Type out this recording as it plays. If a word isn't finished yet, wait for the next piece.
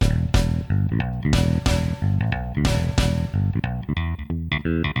Hey,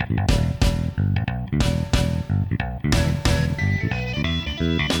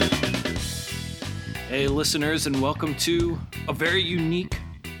 listeners, and welcome to a very unique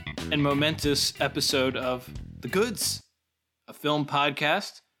and momentous episode of The Goods, a film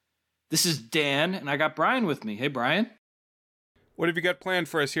podcast. This is Dan, and I got Brian with me. Hey, Brian. What have you got planned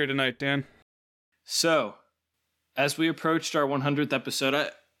for us here tonight, Dan? So, as we approached our 100th episode,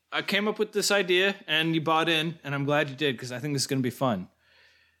 I came up with this idea, and you bought in, and I'm glad you did, because I think this is going to be fun.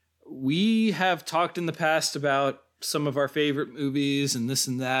 We have talked in the past about some of our favorite movies and this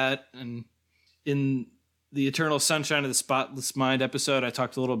and that, and in the Eternal Sunshine of the Spotless Mind episode, I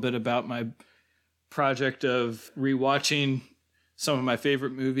talked a little bit about my project of rewatching some of my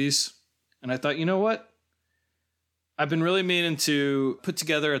favorite movies. And I thought, you know what? I've been really meaning to put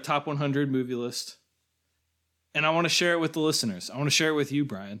together a top 100 movie list. And I want to share it with the listeners. I want to share it with you,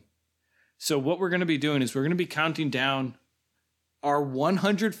 Brian. So what we're going to be doing is we're going to be counting down our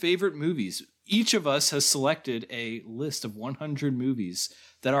 100 favorite movies. Each of us has selected a list of 100 movies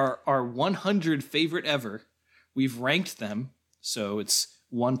that are our 100 favorite ever. We've ranked them, so it's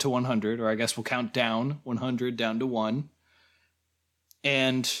 1 to 100, or I guess we'll count down 100 down to 1.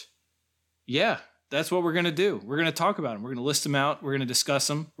 And yeah, that's what we're going to do. We're going to talk about them. We're going to list them out. We're going to discuss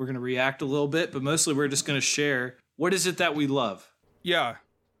them. We're going to react a little bit, but mostly we're just going to share what is it that we love. Yeah,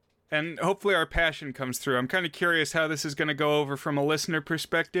 and hopefully our passion comes through. I'm kind of curious how this is going to go over from a listener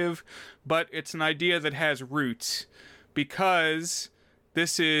perspective, but it's an idea that has roots because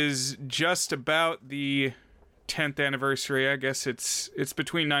this is just about the 10th anniversary. I guess it's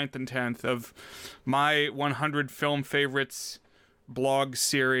between 9th and 10th of my 100 film favorites blog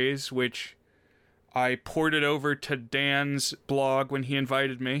series, which I ported over to Dan's blog when he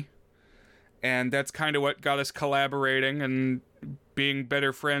invited me. And that's kind of what got us collaborating and being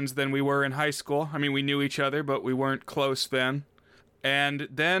better friends than we were in high school. I mean, we knew each other, but we weren't close then. And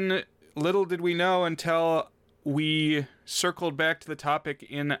then little did we know until we circled back to the topic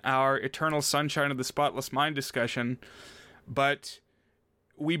in our Eternal Sunshine of the Spotless Mind discussion, but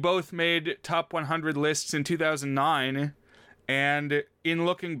we both made top 100 lists in 2009, and in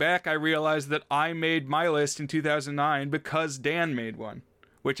looking back, I realized that I made my list in 2009 because Dan made one,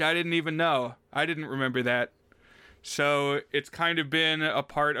 which I didn't even know. I didn't remember that. So it's kind of been a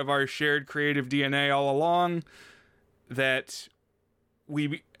part of our shared creative DNA all along that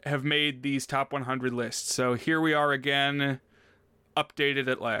we have made these top 100 lists. So here we are again, updated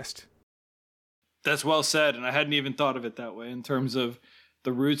at last. That's well said, and I hadn't even thought of it that way in terms of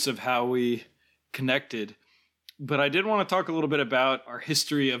the roots of how we connected. But I did want to talk a little bit about our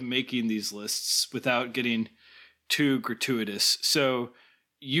history of making these lists without getting too gratuitous. So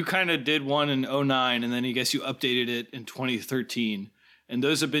you kind of did one in 2009, and then I guess you updated it in 2013. And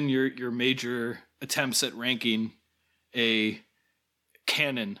those have been your major attempts at ranking a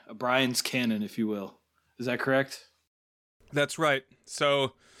canon, a Brian's canon, if you will. Is that correct? That's right.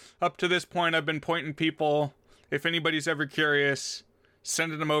 So up to this point, I've been pointing people, if anybody's ever curious,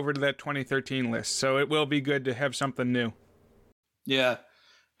 sending them over to that 2013 list. So it will be good to have something new. Yeah.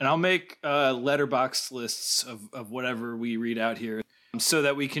 And I'll make letterbox lists of whatever we read out here so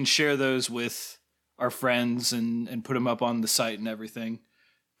that we can share those with our friends and put them up on the site and everything.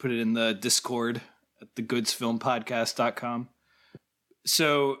 Put it in the Discord at thegoodsfilmpodcast.com.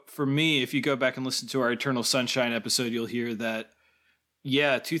 So for me, if you go back and listen to our Eternal Sunshine episode, you'll hear that,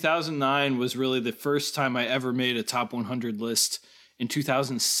 2009 was really the first time I ever made a top 100 list. In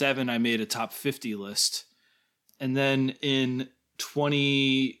 2007, I made a top 50 list. And then in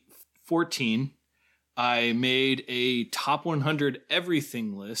 2014, I made a top 100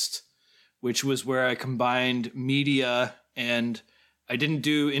 everything list, which was where I combined media, and I didn't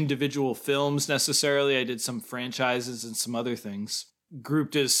do individual films necessarily. I did some franchises and some other things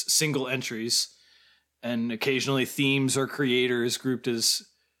grouped as single entries, and occasionally themes or creators grouped as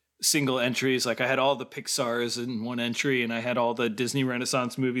single entries. Like I had all the Pixars in one entry, and I had all the Disney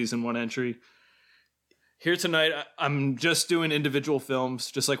Renaissance movies in one entry. Here tonight, I'm just doing individual films,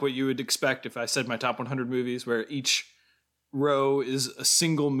 just like what you would expect if I said my top 100 movies, where each row is a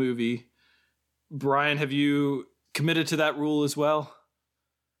single movie. Brian, have you committed to that rule as well?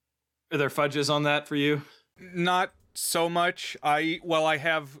 Are there fudges on that for you? Not so much. I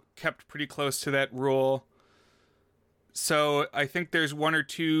have kept pretty close to that rule. So I think there's one or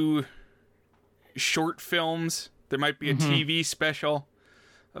two short films. There might be a TV special,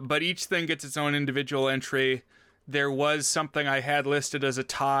 but each thing gets its own individual entry. There was something I had listed as a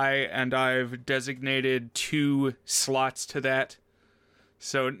tie, and I've designated 2 slots to that.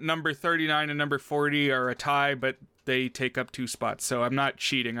 So number 39 and number 40 are a tie, but they take up 2 spots. So I'm not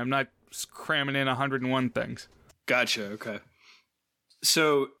cheating. I'm not cramming in 101 things. Gotcha. Okay.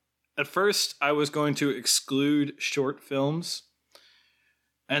 So at first I was going to exclude short films.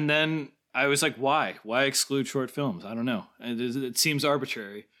 And then I was like, why? Why exclude short films? I don't know. It seems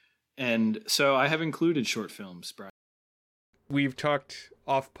arbitrary. And so I have included short films, Brian. We've talked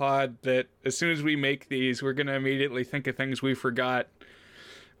off pod that as soon as we make these, we're going to immediately think of things we forgot.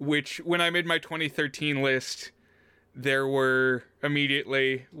 Which, when I made my 2013 list, there were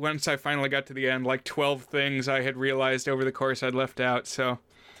immediately, once I finally got to the end, like 12 things I had realized over the course I'd left out. So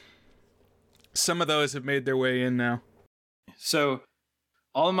some of those have made their way in now. So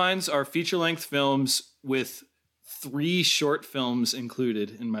all of mine are feature-length films with 3 short films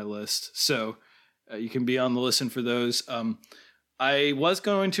included in my list. So you can be on the listen for those. I was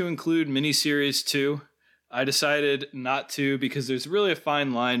going to include miniseries too. I decided not to because there's really a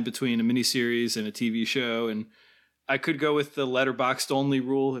fine line between a miniseries and a TV show, and I could go with the letterboxed only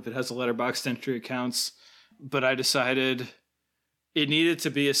rule if it has a letterboxed entry it counts, but I decided it needed to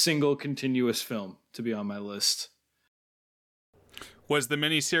be a single continuous film to be on my list. Was the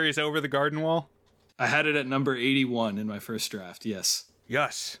miniseries Over the Garden Wall? I had it at number 81 in my first draft, yes.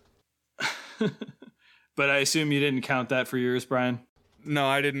 Yes. But I assume you didn't count that for yours, Brian? No,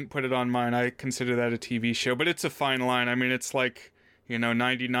 I didn't put it on mine. I consider that a TV show, but it's a fine line. I mean, it's like,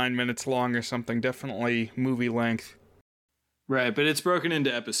 99 minutes long or something. Definitely movie length. Right, but it's broken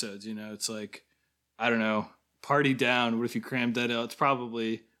into episodes, It's like, I don't know, Party Down. What if you crammed that out? It's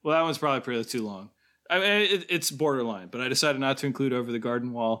probably, well, that one's probably pretty too long. I mean, it's borderline, but I decided not to include Over the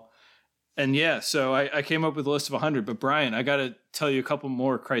Garden Wall. And yeah, so I came up with a list of 100. But Brian, I got to tell you a couple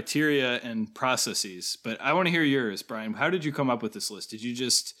more criteria and processes. But I want to hear yours, Brian. How did you come up with this list? Did you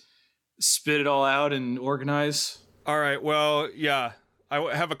just spit it all out and organize? All right, well, yeah.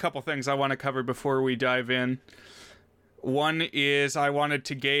 I have a couple things I want to cover before we dive in. One is I wanted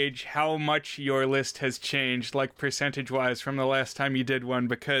to gauge how much your list has changed, like percentage-wise, from the last time you did one,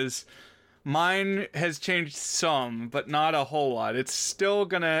 because mine has changed some, but not a whole lot. It's still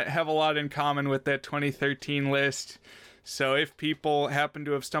going to have a lot in common with that 2013 list. So if people happen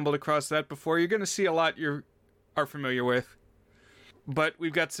to have stumbled across that before, you're going to see a lot you are familiar with. But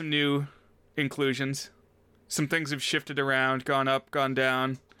we've got some new inclusions. Some things have shifted around, gone up, gone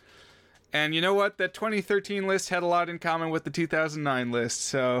down. And you know what? That 2013 list had a lot in common with the 2009 list,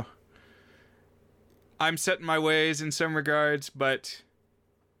 so I'm set in my ways in some regards, but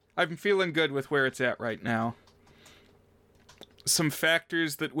I'm feeling good with where it's at right now. Some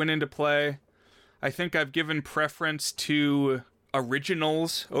factors that went into play. I think I've given preference to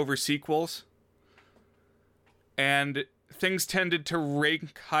originals over sequels. And things tended to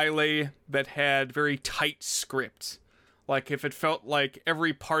rank highly that had very tight scripts. Like if it felt like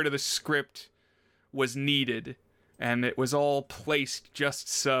every part of the script was needed and it was all placed just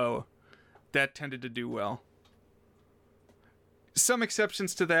so, that tended to do well. Some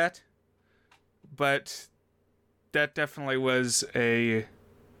exceptions to that, but that definitely was a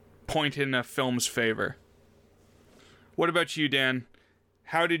point in a film's favor. What about you, Dan?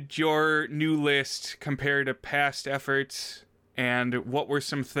 How did your new list compare to past efforts, and what were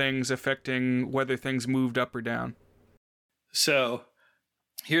some things affecting whether things moved up or down? So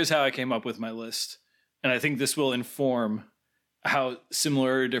here's how I came up with my list. And I think this will inform how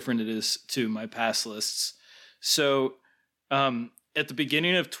similar or different it is to my past lists. So at the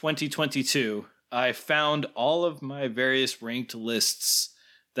beginning of 2022, I found all of my various ranked lists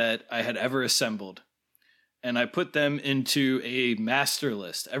that I had ever assembled. And I put them into a master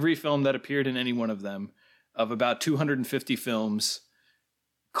list. Every film that appeared in any one of them, of about 250 films,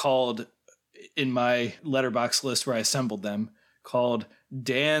 called, in my letterbox list where I assembled them, called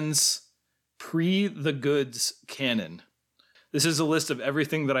Dan's Pre-The Goods Canon. This is a list of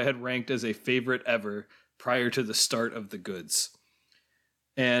everything that I had ranked as a favorite ever prior to the start of The Goods.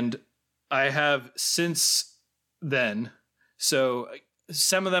 And I have since then, so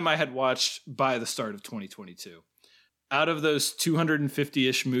some of them I had watched by the start of 2022. Out of those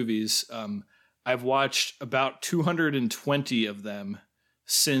 250-ish movies, I've watched about 220 of them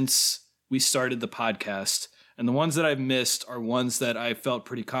since we started the podcast. And the ones that I've missed are ones that I felt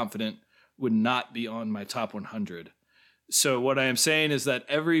pretty confident would not be on my top 100. So what I am saying is that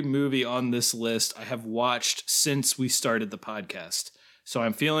every movie on this list I have watched since we started the podcast. So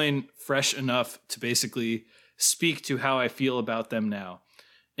I'm feeling fresh enough to basically speak to how I feel about them now.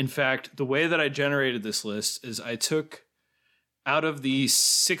 In fact, the way that I generated this list is I took out of the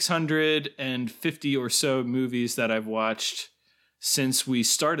 650 or so movies that I've watched since we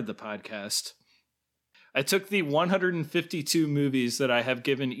started the podcast, I took the 152 movies that I have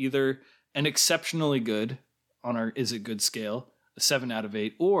given either an exceptionally good on our Is It Good scale, a 7 out of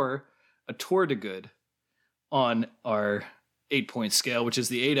 8, or a tour de good on our 8-point scale, which is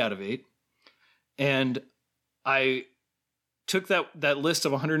the 8 out of 8. And I took that list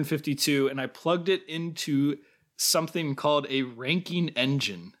of 152 and I plugged it into something called a ranking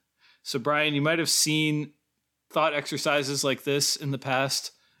engine. So Brian, you might have seen thought exercises like this in the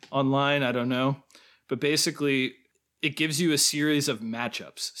past online. I don't know. But basically, it gives you a series of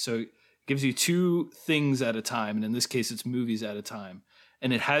matchups. So it gives you 2 things at a time. And in this case, it's movies at a time.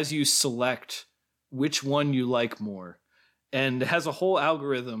 And it has you select which one you like more. And it has a whole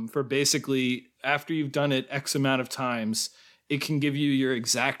algorithm for basically, after you've done it X amount of times, it can give you your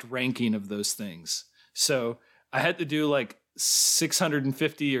exact ranking of those things. So I had to do like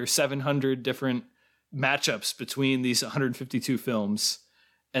 650 or 700 different matchups between these 152 films.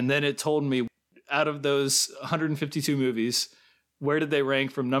 And then it told me, out of those 152 movies, where did they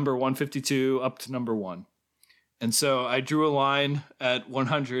rank from number 152 up to number 1? And so I drew a line at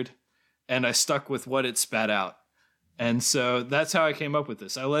 100 and I stuck with what it spat out. And so that's how I came up with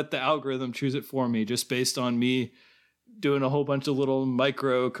this. I let the algorithm choose it for me just based on me doing a whole bunch of little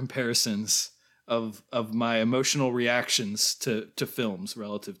micro comparisons of my emotional reactions to films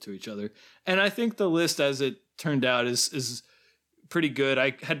relative to each other. And I think the list, as it turned out, is pretty good.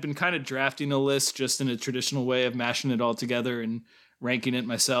 I had been kind of drafting a list just in a traditional way of mashing it all together and ranking it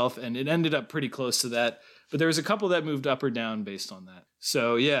myself, and it ended up pretty close to that. But there was a couple that moved up or down based on that.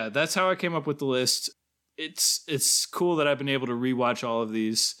 So yeah, that's how I came up with the list. It's cool that I've been able to rewatch all of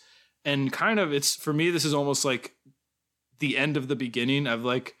these, and kind of it's, for me, this is almost like the end of the beginning. I've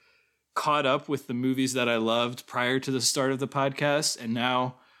like caught up with the movies that I loved prior to the start of the podcast, and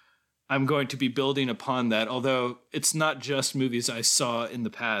now I'm going to be building upon that, although it's not just movies I saw in the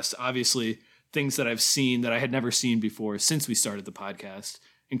past. Obviously, things that I've seen that I had never seen before since we started the podcast,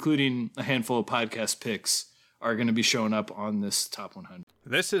 including a handful of podcast picks, are going to be showing up on this top 100.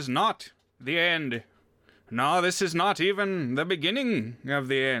 This is not the end. No, this is not even the beginning of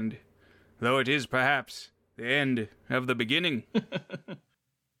the end, though it is perhaps the end of the beginning.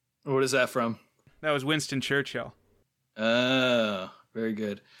 What is that from? That was Winston Churchill. Oh, very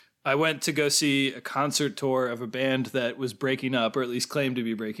good. I went to go see a concert tour of a band that was breaking up, or at least claimed to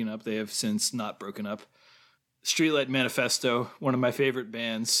be breaking up. They have since not broken up. Streetlight Manifesto, one of my favorite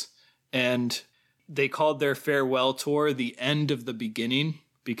bands. And they called their farewell tour the end of the beginning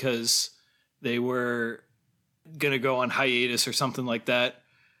because they were going to go on hiatus or something like that.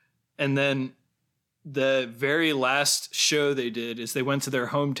 And then the very last show they did is they went to their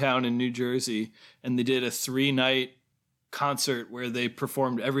hometown in New Jersey and they did a 3-night concert where they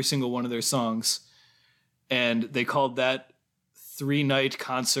performed every single one of their songs, and they called that 3-night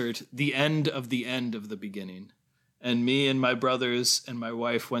concert the end of the beginning. And me and my brothers and my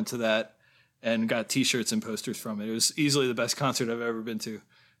wife went to that and got t-shirts and posters from it. It was easily the best concert I've ever been to.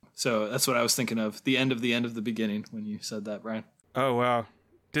 So that's what I was thinking of, the end of the beginning, when you said that, Brian. Oh, wow.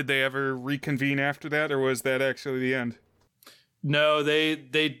 Did they ever reconvene after that, or was that actually the end? No,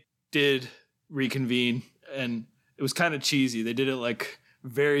 they did reconvene, and it was kind of cheesy. They did it like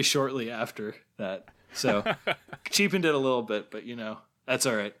very shortly after that. So cheapened it a little bit, but that's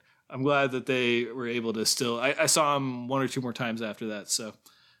all right. I'm glad that they were able to still, I saw them 1 or 2 more times after that. So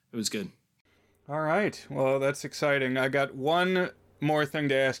it was good. All right. Well, that's exciting. I got one more thing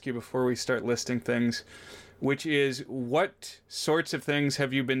to ask you before we start listing things, which is, what sorts of things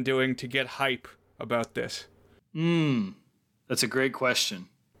have you been doing to get hype about this? That's a great question.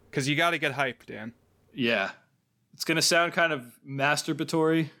 Because you got to get hype, Dan. Yeah. It's going to sound kind of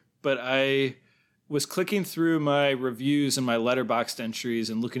masturbatory, but I was clicking through my reviews and my Letterboxd entries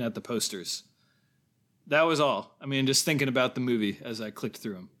and looking at the posters. That was all. I mean, just thinking about the movie as I clicked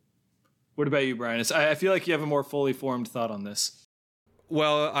through them. What about you, Brian? I feel like you have a more fully formed thought on this.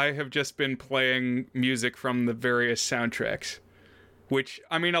 Well, I have just been playing music from the various soundtracks, which,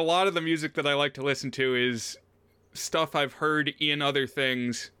 I mean, a lot of the music that I like to listen to is stuff I've heard in other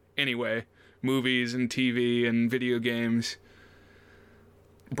things anyway. Movies and TV and video games.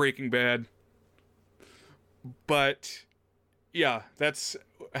 Breaking Bad. But, yeah, that's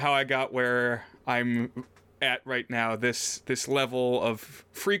how I got where I'm at right now. This level of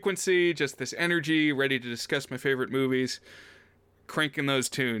frequency, just this energy, ready to discuss my favorite movies, cranking those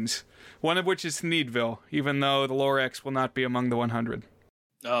tunes. One of which is Thneedville, even though the Lorax will not be among the 100.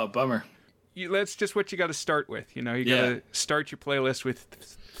 Oh, bummer. That's just what you got to start with. You got to start your playlist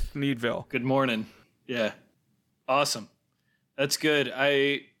with Thneedville. Good morning. Yeah. Awesome. That's good.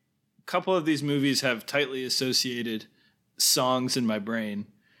 A couple of these movies have tightly associated songs in my brain.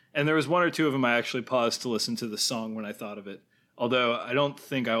 And there was 1 or 2 of them I actually paused to listen to the song when I thought of it. Although I don't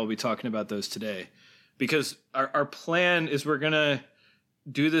think I will be talking about those today. Because our plan is we're going to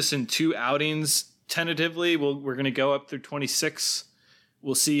do this in 2 outings tentatively. We're going to go up through 26.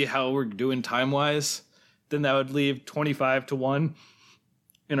 We'll see how we're doing time-wise. Then that would leave 25-1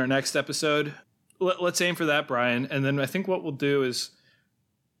 in our next episode. Let's aim for that, Brian. And then I think what we'll do is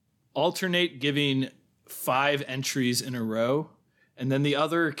alternate giving 5 entries in a row, and then the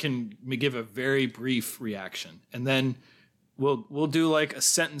other can give a very brief reaction. And then we'll do like a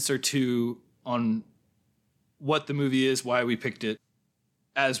sentence or two on what the movie is, why we picked it,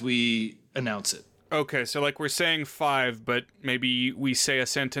 as we announce it. Okay, so like we're saying 5, but maybe we say a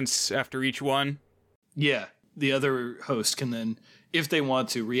sentence after each one? Yeah, the other host can then, if they want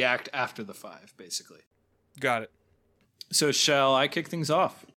to, react after the 5, basically. Got it. So shall I kick things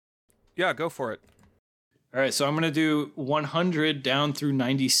off? Yeah, go for it. All right, so I'm going to do 100 down through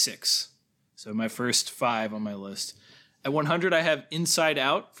 96. So my first 5 on my list. At 100, I have Inside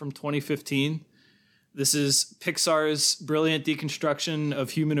Out from 2015. This is Pixar's brilliant deconstruction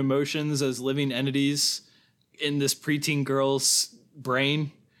of human emotions as living entities in this preteen girl's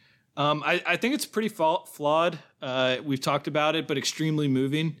brain. I think it's pretty flawed. We've talked about it, but extremely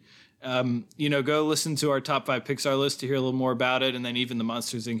moving. Go listen to our top 5 Pixar list to hear a little more about it, and then even the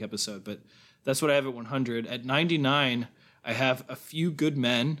Monsters, Inc. episode. But that's what I have at 100. At 99, I have A Few Good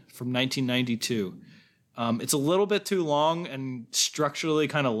Men from 1992. It's a little bit too long and structurally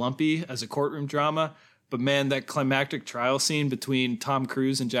kind of lumpy as a courtroom drama, but man, that climactic trial scene between Tom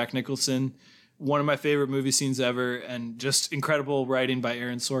Cruise and Jack Nicholson, one of my favorite movie scenes ever, and just incredible writing by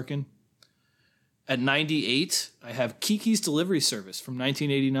Aaron Sorkin. At 98, I have Kiki's Delivery Service from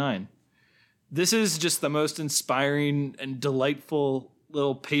 1989. This is just the most inspiring and delightful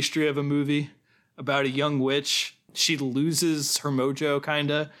little pastry of a movie about a young witch. She loses her mojo,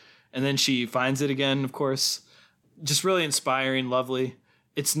 kinda, and then she finds it again, of course. Just really inspiring, lovely.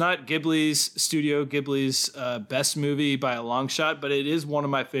 It's not Studio Ghibli's best movie by a long shot, but it is one of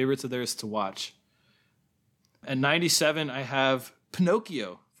my favorites of theirs to watch. At 97, I have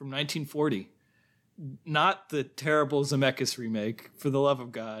Pinocchio from 1940. Not the terrible Zemeckis remake, for the love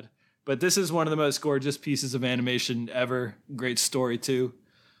of God, but this is one of the most gorgeous pieces of animation ever. Great story, too.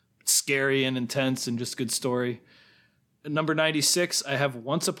 Scary and intense and just good story. At number 96, I have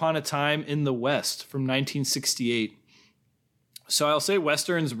Once Upon a Time in the West from 1968. So I'll say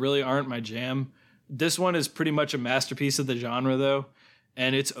Westerns really aren't my jam. This one is pretty much a masterpiece of the genre, though.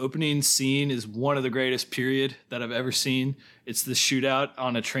 And its opening scene is one of the greatest, period, that I've ever seen. It's the shootout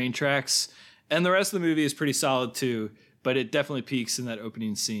on a train tracks. And the rest of the movie is pretty solid, too. But it definitely peaks in that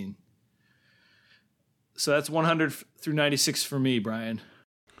opening scene. So that's 100 through 96 for me, Brian.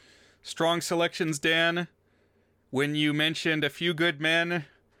 Strong selections, Dan. When you mentioned A Few Good Men,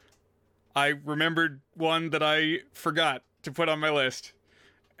 I remembered one that I forgot to put on my list.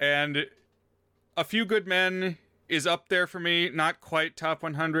 And A Few Good Men is up there for me, not quite top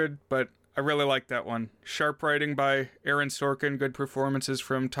 100, but I really like that one. Sharp writing by Aaron Sorkin, good performances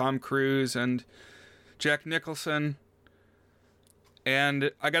from Tom Cruise and Jack Nicholson.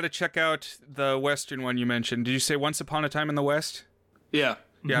 And I got to check out the Western one you mentioned. Did you say Once Upon a Time in the West? Yeah.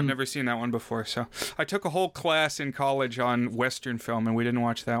 Yeah, I've never seen that one before. So I took a whole class in college on Western film, and we didn't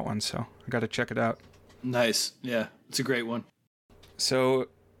watch that one, so I got to check it out. Nice. Yeah, it's a great one. So,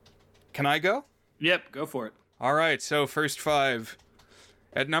 can I go? Yep, go for it. All right, so first 5.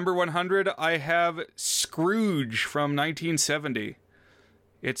 At number 100, I have Scrooge from 1970.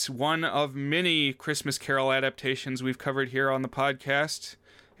 It's one of many Christmas Carol adaptations we've covered here on the podcast.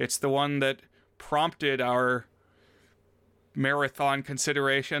 It's the one that prompted our marathon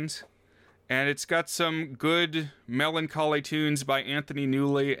considerations. And it's got some good melancholy tunes by Anthony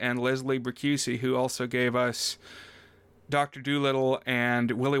Newley and Leslie Bricusse, who also gave us Dr. Dolittle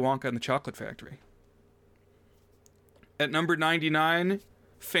and Willy Wonka and the Chocolate Factory. At number 99,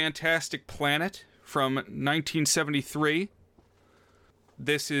 Fantastic Planet from 1973.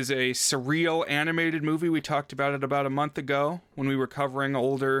 This is a surreal animated movie. We talked about it about a month ago when we were covering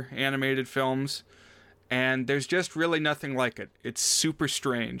older animated films. And there's just really nothing like it. It's super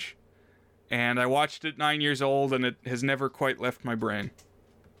strange. And I watched it 9 years old, and it has never quite left my brain.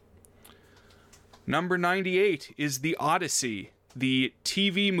 Number 98 is The Odyssey, the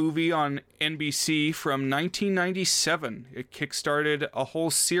TV movie on NBC from 1997. It kickstarted a whole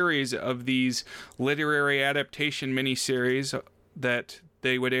series of these literary adaptation miniseries that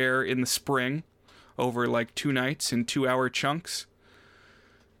they would air in the spring over like 2 nights in 2-hour chunks.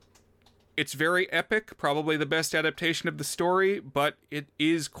 It's very epic, probably the best adaptation of the story, but it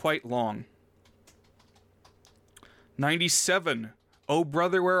is quite long. 97, Oh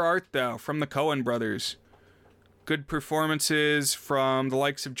Brother, Where Art Thou, from the Coen brothers. Good performances from the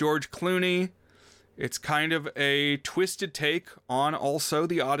likes of George Clooney It's kind of a twisted take on also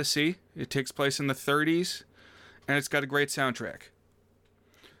the Odyssey. It takes place in the 30s, and it's got a great soundtrack.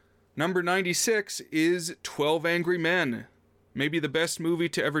 Number 96 is 12 Angry Men. Maybe the best movie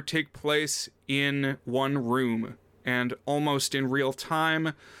to ever take place in one room, and almost in real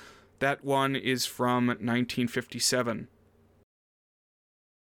time. That one is from 1957.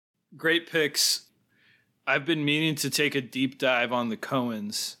 Great picks. I've been meaning to take a deep dive on the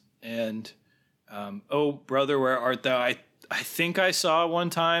Coens, and Oh Brother, Where Art Thou? I think I saw one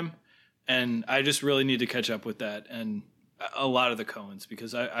time, and I just really need to catch up with that and a lot of the Coens,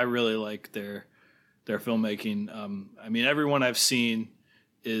 because I really like their filmmaking. I mean, everyone I've seen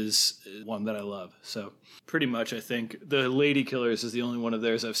is one that I love. So pretty much, I think The Lady Killers is the only one of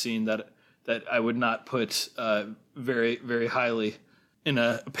theirs I've seen that I would not put very, very highly in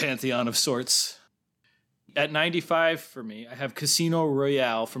a pantheon of sorts. At 95 for me, I have Casino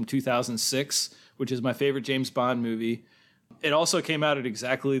Royale from 2006, which is my favorite James Bond movie. It also came out at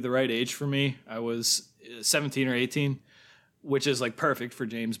exactly the right age for me. I was 17 or 18, which is like perfect for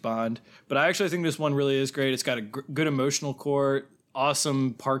James Bond. But I actually think this one really is great. It's got a good emotional core,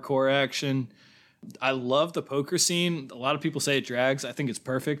 awesome parkour action. I love the poker scene. A lot of people say it drags. I think it's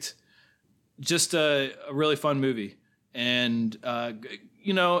perfect. Just a really fun movie. And,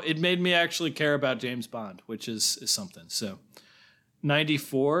 it made me actually care about James Bond, which is something. So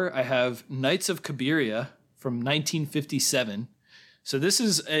 94, I have Knights of Cabiria from 1957. So this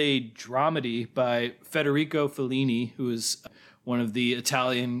is a dramedy by Federico Fellini, who is one of the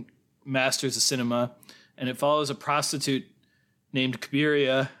Italian masters of cinema. And it follows a prostitute named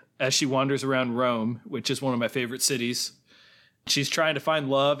Cabiria as she wanders around Rome, which is one of my favorite cities. She's trying to find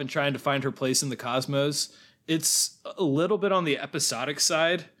love and trying to find her place in the cosmos. It's a little bit on the episodic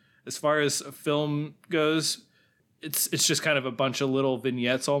side as far as a film goes. It's just kind of a bunch of little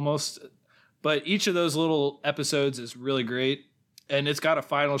vignettes almost. But each of those little episodes is really great. And it's got a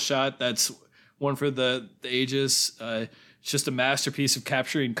final shot that's one for the ages. It's just a masterpiece of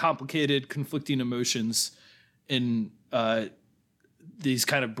capturing complicated, conflicting emotions in these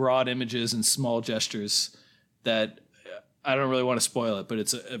kind of broad images and small gestures that I don't really want to spoil it, but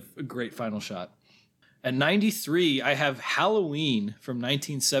it's a great final shot. At 93, I have Halloween from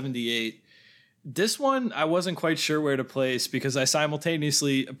 1978. This one, I wasn't quite sure where to place because I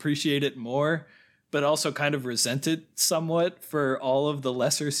simultaneously appreciate it more, but also kind of resent it somewhat for all of the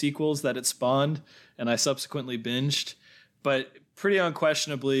lesser sequels that it spawned, and I subsequently binged. But pretty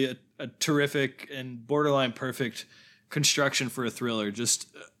unquestionably a terrific and borderline perfect construction for a thriller, just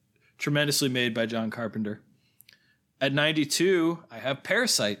tremendously made by John Carpenter. At 92, I have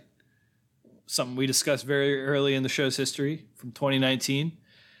Parasite, something we discussed very early in the show's history from 2019.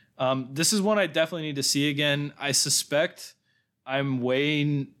 This is one I definitely need to see again. I suspect I'm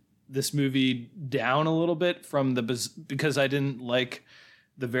weighing this movie down a little bit because I didn't like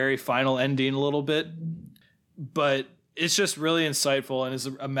the very final ending a little bit, but it's just really insightful and is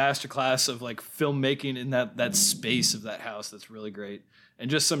a masterclass of like filmmaking in that space of that house. That's really great.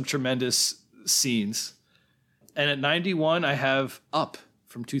 And just some tremendous scenes. And at 91, I have Up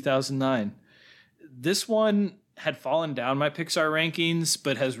from 2009. This one had fallen down my Pixar rankings,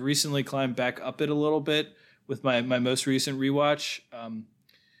 but has recently climbed back up it a little bit with my most recent rewatch.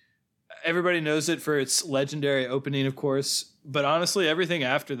 Everybody knows it for its legendary opening, of course, but honestly, everything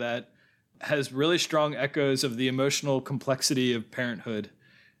after that has really strong echoes of the emotional complexity of parenthood,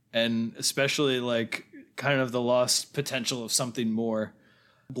 and especially like kind of the lost potential of something more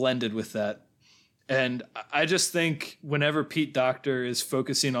blended with that. And I just think whenever Pete Docter is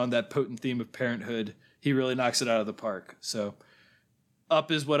focusing on that potent theme of parenthood, he really knocks it out of the park. So Up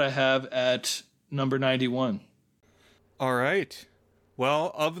is what I have at number 91. All right.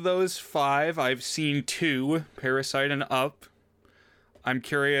 Well, of those 5, I've seen 2, Parasite and Up. I'm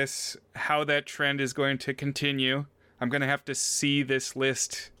curious how that trend is going to continue. I'm going to have to see this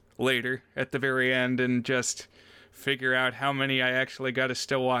list later at the very end and just figure out how many I actually got to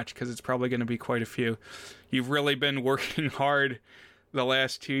still watch, because it's probably going to be quite a few. You've really been working hard the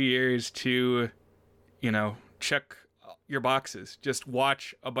last 2 years to, check your boxes. Just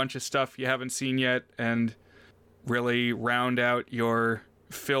watch a bunch of stuff you haven't seen yet and really round out your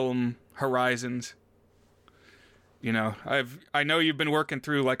film horizons. I know you've been working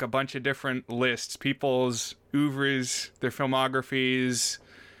through like a bunch of different lists, people's oeuvres, their filmographies,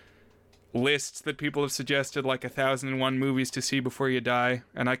 lists that people have suggested, like 1,001 movies to see before you die,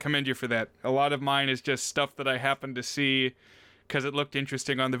 and I commend you for that. A lot of mine is just stuff that I happened to see because it looked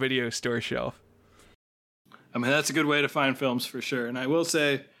interesting on the video store shelf. I mean, that's a good way to find films for sure. And I will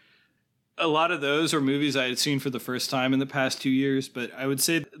say, a lot of those are movies I had seen for the first time in the past 2 years, but I would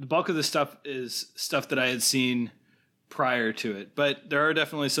say the bulk of the stuff is stuff that I had seen prior to it. But there are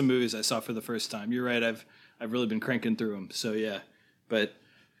definitely some movies I saw for the first time. You're right. I've really been cranking through them. So yeah, but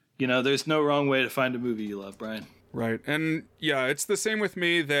there's no wrong way to find a movie you love, Brian. Right. And yeah, it's the same with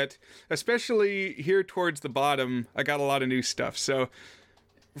me that especially here towards the bottom, I got a lot of new stuff. So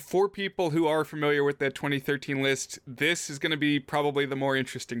for people who are familiar with that 2013 list, this is going to be probably the more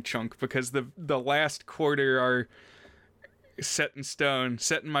interesting chunk because the last quarter are set in stone,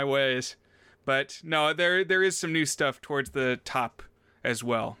 set in my ways. But no, there is some new stuff towards the top as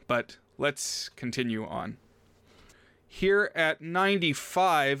well. But let's continue on. Here at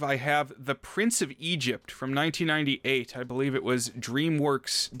 95, I have The Prince of Egypt from 1998. I believe it was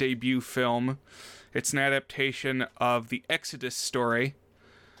DreamWorks' debut film. It's an adaptation of the Exodus story.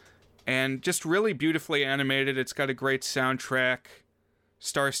 And just really beautifully animated. It's got a great soundtrack,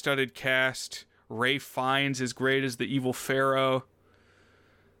 star-studded cast. Ralph Fiennes is great as the evil pharaoh.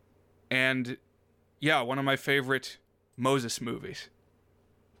 And yeah, one of my favorite Moses movies.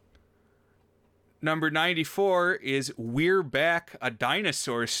 Number 94 is We're Back, a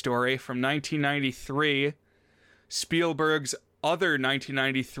Dinosaur Story from 1993. Spielberg's other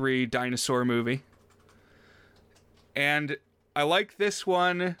 1993 dinosaur movie. And I like this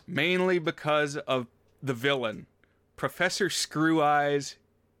one mainly because of the villain, Professor Screw Eyes,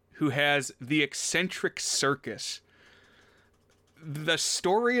 who has the eccentric circus. The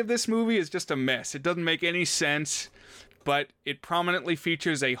story of this movie is just a mess. It doesn't make any sense, but it prominently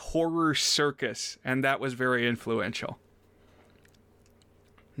features a horror circus, and that was very influential.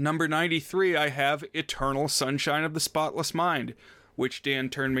 Number 93, I have Eternal Sunshine of the Spotless Mind, which Dan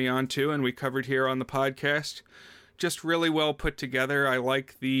turned me on to and we covered here on the podcast. Just really well put together. I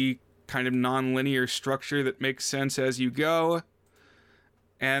like the kind of non-linear structure that makes sense as you go.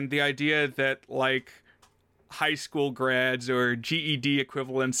 And the idea that, like, high school grads or GED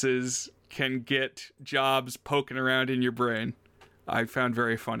equivalences can get jobs poking around in your brain, I found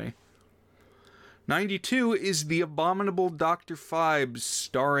very funny. 92 is The Abominable Dr. Phibes,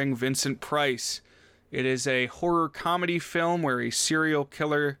 starring Vincent Price. It is a horror comedy film where a serial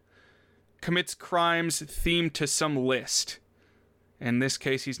killer commits crimes themed to some list. In this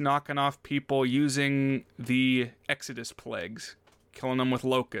case, he's knocking off people using the Exodus plagues, killing them with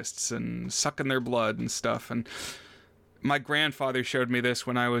locusts and sucking their blood and stuff. And my grandfather showed me this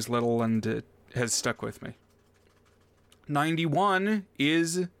when I was little, and it has stuck with me. 91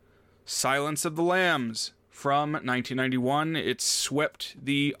 is Silence of the Lambs from 1991. It swept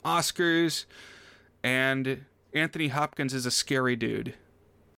the Oscars, and Anthony Hopkins is a scary dude.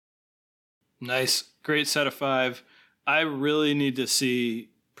 Nice. Great set of 5. I really need to see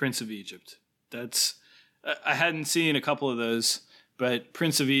Prince of Egypt. I hadn't seen a couple of those, but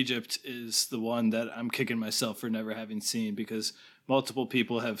Prince of Egypt is the one that I'm kicking myself for never having seen because multiple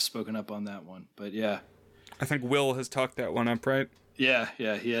people have spoken up on that one. But yeah. I think Will has talked that one up, right? Yeah,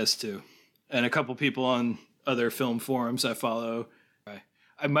 he has too. And a couple people on other film forums I follow.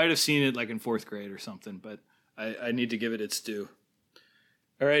 I might have seen it like in 4th grade or something, but I need to give it its due.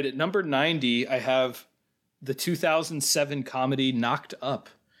 All right, at number 90, I have the 2007 comedy Knocked Up.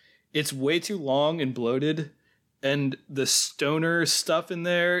 It's way too long and bloated, and the stoner stuff in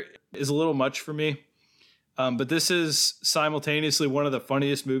there is a little much for me. But this is simultaneously one of the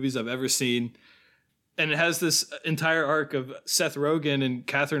funniest movies I've ever seen. And it has this entire arc of Seth Rogen and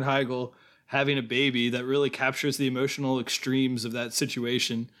Katherine Heigl having a baby that really captures the emotional extremes of that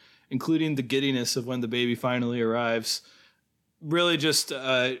situation, including the giddiness of when the baby finally arrives. Really just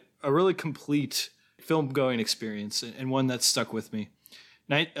a really complete film-going experience and one that stuck with me.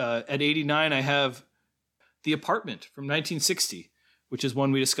 At 89, I have The Apartment from 1960, which is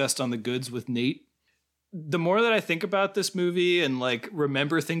one we discussed on The Goods with Nate. The more that I think about this movie and like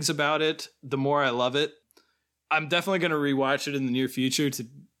remember things about it, the more I love it. I'm definitely going to rewatch it in the near future to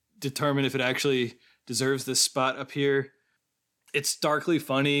determine if it actually deserves this spot up here. It's darkly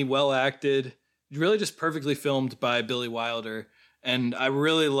funny, well acted, really just perfectly filmed by Billy Wilder. And I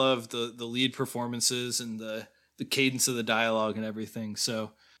really love the lead performances and the cadence of the dialogue and everything.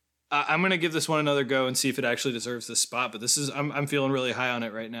 So I'm going to give this one another go and see if it actually deserves this spot. But I'm feeling really high on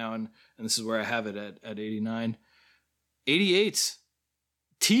it right now. And this is where I have it at 89. 88,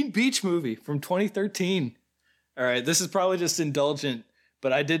 Teen Beach Movie from 2013. All right, this is probably just indulgent,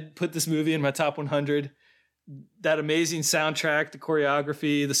 but I did put this movie in my top 100. That amazing soundtrack, the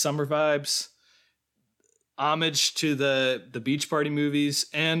choreography, the summer vibes, homage to the Beach Party movies,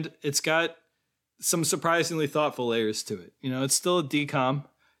 and it's got some surprisingly thoughtful layers to it. It's still a DCOM,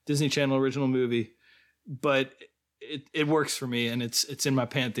 Disney Channel original movie, but it works for me, and it's in my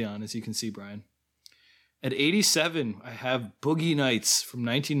pantheon, as you can see, Brian. At 87, I have Boogie Nights from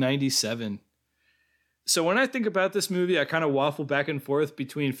 1997. So when I think about this movie, I kind of waffle back and forth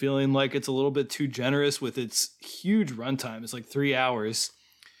between feeling like it's a little bit too generous with its huge runtime. It's like 3 hours.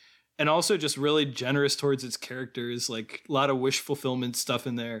 And also just really generous towards its characters, like a lot of wish fulfillment stuff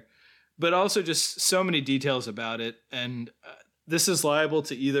in there. But also just so many details about it. And this is liable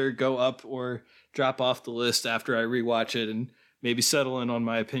to either go up or drop off the list after I rewatch it and maybe settle in on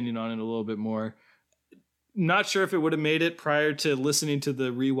my opinion on it a little bit more. Not sure if it would have made it prior to listening to the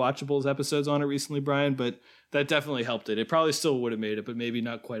Rewatchables episodes on it recently, Brian, but that definitely helped it. It probably still would have made it, but maybe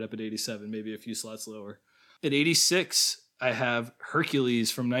not quite up at 87, maybe a few slots lower. At 86, I have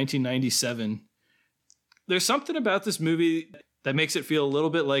Hercules from 1997. There's something about this movie that makes it feel a little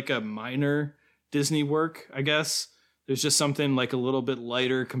bit like a minor Disney work, I guess. There's just something like a little bit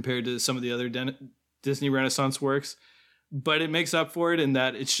lighter compared to some of the other Disney Renaissance works. But it makes up for it in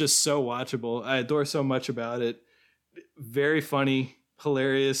that it's just so watchable. I adore so much about it. Very funny,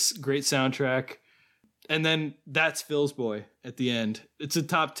 hilarious, great soundtrack. And then that's Phil's Boy at the end. It's a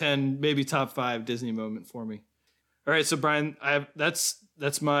top 10, maybe top 5 Disney moment for me. All right, so Brian, that's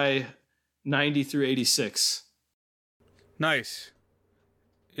my 90 through 86. Nice.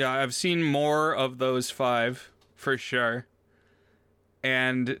 Yeah, I've seen more of those 5 for sure.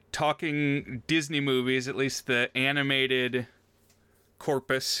 And talking Disney movies, at least the animated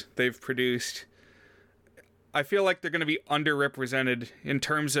corpus they've produced, I feel like they're going to be underrepresented in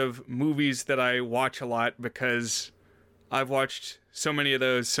terms of movies that I watch a lot, because I've watched so many of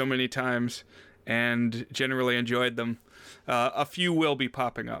those so many times and generally enjoyed them. A few will be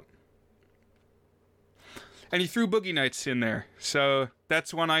popping up. And you threw Boogie Nights in there, so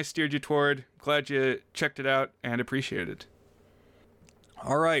that's one I steered you toward. Glad you checked it out and appreciated it.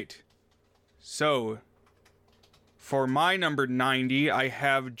 All right, so for my number 90, I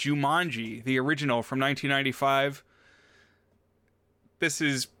have Jumanji, the original from 1995. This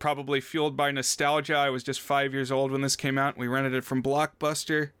is probably fueled by nostalgia. I was just 5 years old when this came out. We rented it from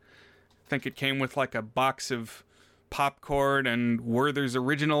Blockbuster. I think it came with like a box of popcorn and Werther's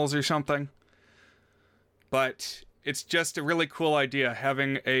Originals or something. But it's just a really cool idea,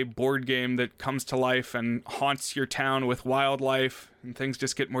 having a board game that comes to life and haunts your town with wildlife, and things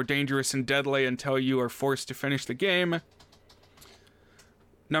just get more dangerous and deadly until you are forced to finish the game.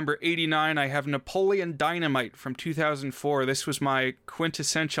 Number 89, I have Napoleon Dynamite from 2004. This was my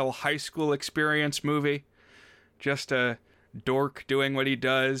quintessential high school experience movie. Just a dork doing what he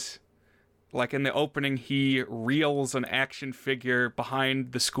does. Like in the opening, he reels an action figure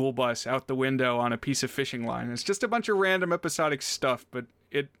behind the school bus out the window on a piece of fishing line. It's just a bunch of random episodic stuff, but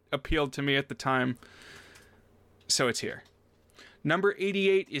it appealed to me at the time, so it's here. Number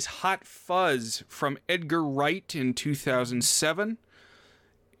 88 is Hot Fuzz from Edgar Wright in 2007.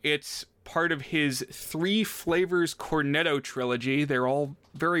 It's part of his 3 Flavors Cornetto trilogy. They're all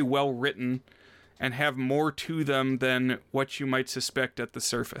very well written and have more to them than what you might suspect at the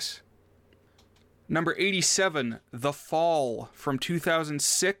surface. Number 87, The Fall from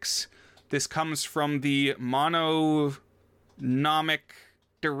 2006. This comes from the mononomic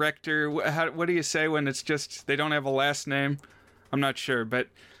director. What do you say when it's just, they don't have a last name? I'm not sure, but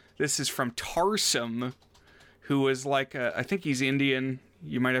this is from Tarsum, who was like I think he's Indian.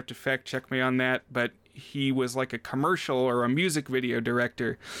 You might have to fact check me on that, but he was like a commercial or a music video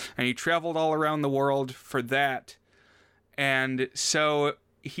director, and he traveled all around the world for that. And so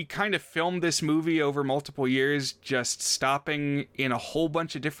he kind of filmed this movie over multiple years, just stopping in a whole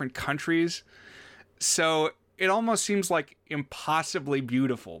bunch of different countries. So it almost seems like impossibly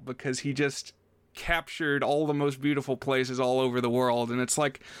beautiful, because he just captured all the most beautiful places all over the world. And it's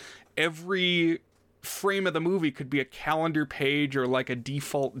like every frame of the movie could be a calendar page or like a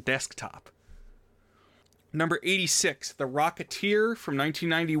default desktop. Number 86, The Rocketeer from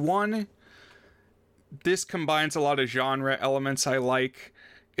 1991. This combines a lot of genre elements I like.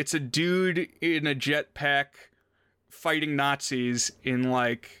 It's a dude in a jetpack fighting Nazis in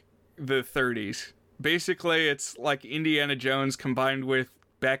like the 30s. Basically, it's like Indiana Jones combined with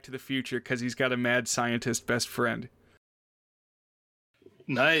Back to the Future, because he's got a mad scientist best friend.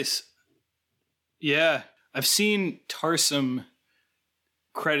 Nice. Yeah, I've seen Tarsum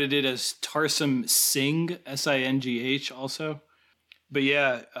credited as Tarsum Singh, Singh also. But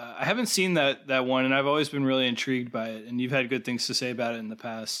yeah, I haven't seen that one, and I've always been really intrigued by it, and you've had good things to say about it in the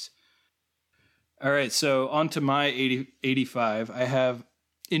past. All right, so on to my 85. I have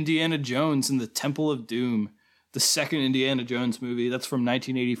Indiana Jones and the Temple of Doom, the second Indiana Jones movie. That's from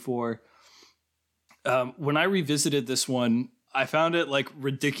 1984. When I revisited this one, I found it like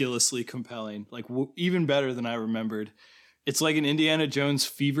ridiculously compelling, like even better than I remembered. It's like an Indiana Jones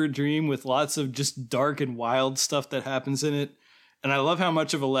fever dream with lots of just dark and wild stuff that happens in it. And I love how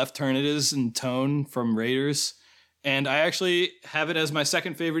much of a left turn it is in tone from Raiders. And I actually have it as my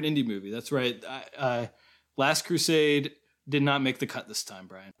second favorite indie movie. That's right. Last Crusade did not make the cut this time,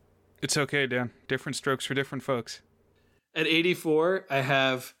 Brian. It's okay, Dan. Different strokes for different folks. At 84, I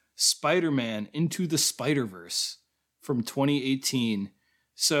have Spider-Man Into the Spider-Verse from 2018.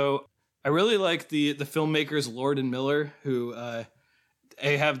 So I really like the filmmakers Lord and Miller, who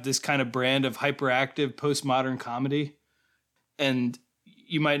they have this kind of brand of hyperactive postmodern comedy. And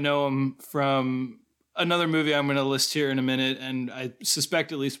you might know them from another movie I'm going to list here in a minute, and I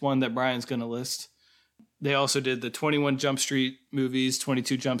suspect at least one that Brian's going to list. They also did the 21 Jump Street movies,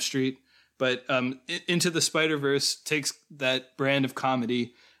 22 Jump Street. But Into the Spider-Verse takes that brand of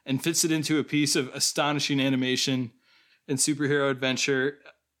comedy and fits it into a piece of astonishing animation and superhero adventure.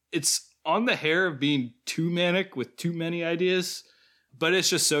 It's on the hair of being too manic with too many ideas, but it's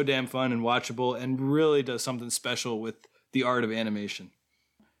just so damn fun and watchable and really does something special with the art of animation.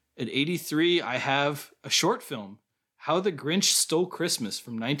 At 83, I have a short film, How the Grinch Stole Christmas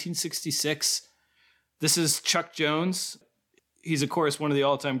from 1966. This is Chuck Jones. He's, of course, one of the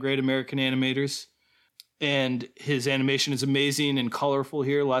all-time great American animators. And his animation is amazing and colorful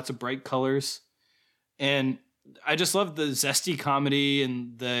here, lots of bright colors. And I just love the zesty comedy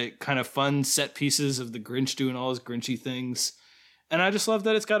and the kind of fun set pieces of the Grinch doing all his Grinchy things. And I just love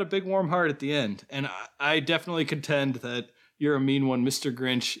that it's got a big warm heart at the end. And I definitely contend that You're a Mean One, Mr.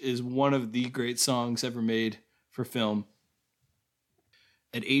 Grinch is one of the great songs ever made for film.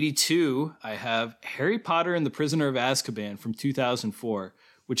 At 82, I have Harry Potter and the Prisoner of Azkaban from 2004,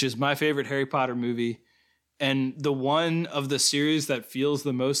 which is my favorite Harry Potter movie. And the one of the series that feels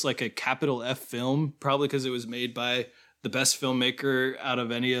the most like a capital F film, probably because it was made by the best filmmaker out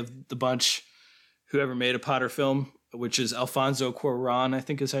of any of the bunch who ever made a Potter film, which is Alfonso Cuarón, I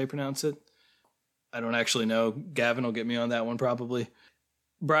think is how you pronounce it. I don't actually know. Gavin will get me on that one probably.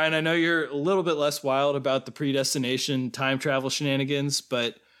 Brian, I know you're a little bit less wild about the predestination time travel shenanigans,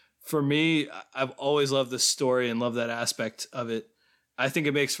 but for me, I've always loved this story and loved that aspect of it. I think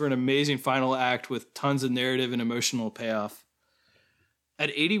it makes for an amazing final act with tons of narrative and emotional payoff. At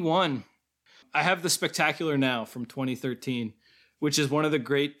 81, I have The Spectacular Now from 2013, which is one of the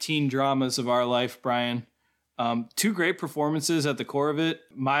great teen dramas of our life, Brian. Two great performances at the core of it.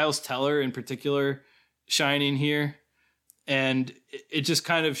 Miles Teller in particular shining here. And it just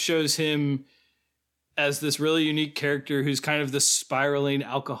kind of shows him as this really unique character who's kind of this spiraling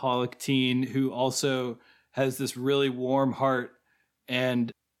alcoholic teen who also has this really warm heart.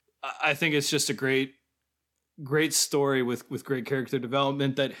 And I think it's just a great story with great character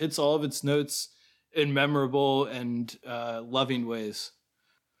development that hits all of its notes in memorable and loving ways.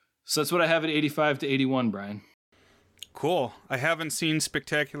 So that's what I have at 85 to 81, Brian. Cool. I haven't seen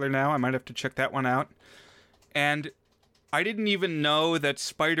Spectacular Now. I might have to check that one out. And I didn't even know that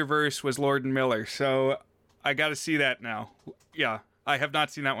Spider-Verse was Lord and Miller, so I got to see that now. Yeah, I have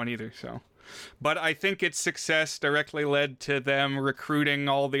not seen that one either, so. But I think its success directly led to them recruiting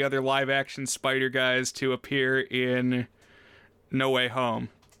all the other live-action Spider guys to appear in No Way Home.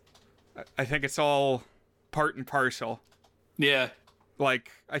 I think it's all part and parcel. Yeah.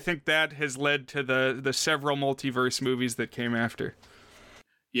 Like, I think that has led to the several multiverse movies that came after.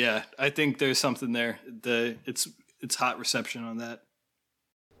 Yeah, I think there's something there. It's hot reception on that.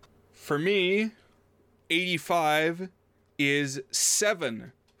 For me, 85 is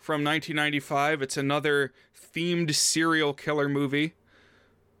Seven from 1995. It's another themed serial killer movie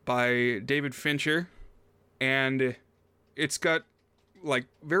by David Fincher. And it's got, like,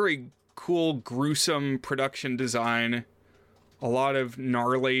 very cool, gruesome production design. A lot of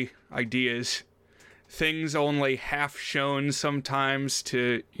gnarly ideas. Things only half shown sometimes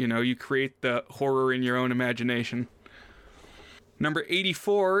to, you create the horror in your own imagination. Number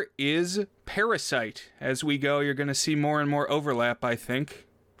 84 is Parasite. As we go, you're going to see more and more overlap, I think,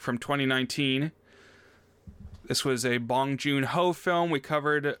 from 2019. This was a Bong Joon-ho film we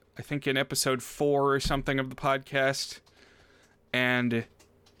covered, I think, in episode 4 or something of the podcast. And,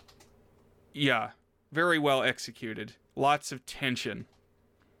 yeah, very well executed. Lots of tension.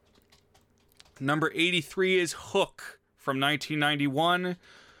 Number 83 is Hook from 1991,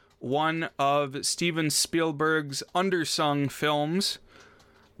 one of Steven Spielberg's undersung films,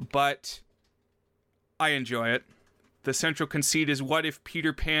 but I enjoy it. The central conceit is what if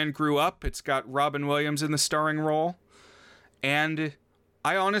Peter Pan grew up? It's got Robin Williams in the starring role, and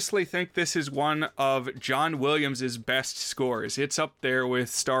I honestly think this is one of John Williams' best scores. It's up there with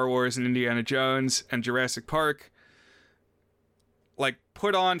Star Wars and Indiana Jones and Jurassic Park. Like,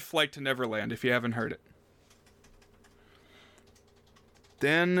 put on Flight to Neverland if you haven't heard it.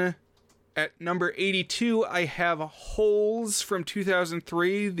 Then at number 82, I have Holes from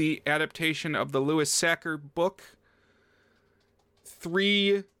 2003, the adaptation of the Lewis Sacker book.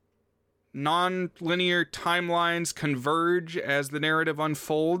 3 non-linear timelines converge as the narrative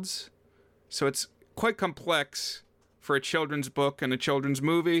unfolds. So it's quite complex for a children's book and a children's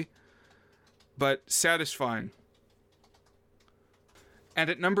movie, but satisfying. And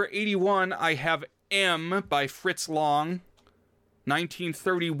at number 81, I have M by Fritz Lang,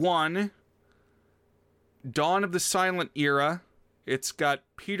 1931, Dawn of the Silent Era. It's got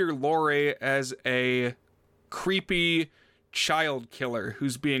Peter Lorre as a creepy child killer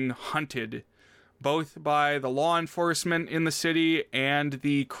who's being hunted both by the law enforcement in the city and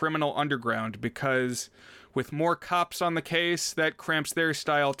the criminal underground, because with more cops on the case, that cramps their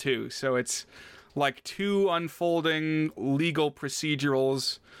style too. So it's like 2 unfolding legal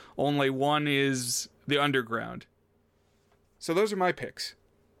procedurals, only one is the underground. So those are my picks.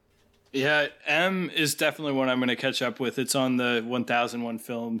 Yeah, M is definitely one I'm going to catch up with. It's on the 1001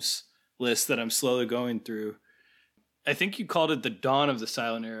 films list that I'm slowly going through. I think you called it the dawn of the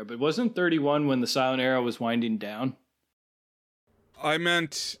silent era, but wasn't 31 when the silent era was winding down? I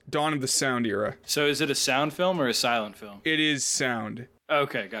meant dawn of the sound era. So is it a sound film or a silent film? It is sound.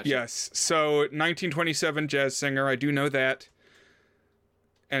 Okay, gotcha. Yes. So 1927 jazz singer, I do know that.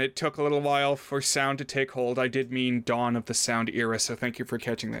 And it took a little while for sound to take hold. I did mean dawn of the sound era, so thank you for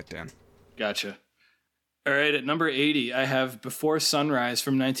catching that, Dan. Gotcha. All right, at number 80, I have Before Sunrise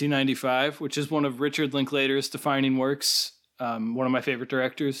from 1995, which is one of Richard Linklater's defining works, one of my favorite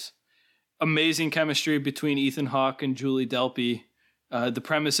directors. Amazing chemistry between Ethan Hawke and Julie Delpy. The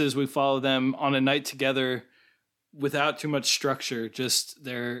premise is we follow them on a night together without too much structure, just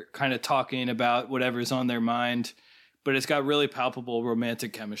they're kind of talking about whatever's on their mind, but it's got really palpable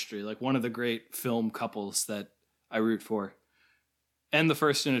romantic chemistry, like one of the great film couples that I root for. And the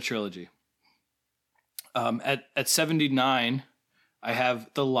first in a trilogy. At 79, I have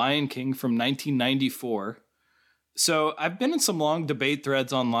The Lion King from 1994. So I've been in some long debate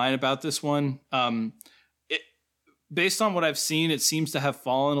threads online about this one. Based on what I've seen, it seems to have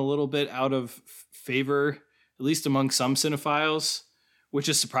fallen a little bit out of favor, at least among some cinephiles, which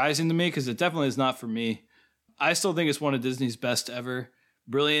is surprising to me because it definitely is not for me. I still think it's one of Disney's best ever.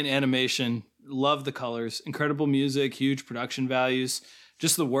 Brilliant animation, love the colors, incredible music, huge production values,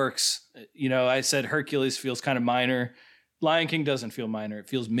 just the works. You know, I said Hercules feels kind of minor. Lion King doesn't feel minor. It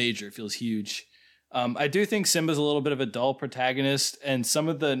feels major. It feels huge. I do think Simba's a little bit of a dull protagonist, and some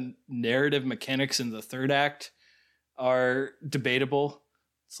of the narrative mechanics in the third act are debatable.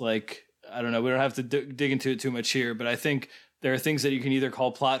 It's like, I don't know, we don't have to dig into it too much here, but I think there are things that you can either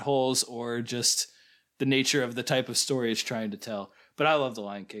call plot holes or just the nature of the type of story it's trying to tell. But I love The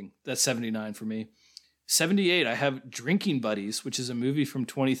Lion King. That's 79 for me. 78, I have Drinking Buddies, which is a movie from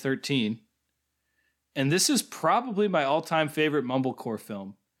 2013. And this is probably my all-time favorite mumblecore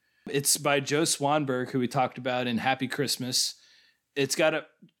film. It's by Joe Swanberg, who we talked about in Happy Christmas. It's got an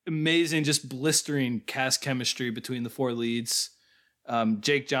amazing, just blistering cast chemistry between the 4 leads.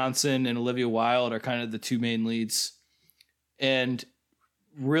 Jake Johnson and Olivia Wilde are kind of the 2 main leads. And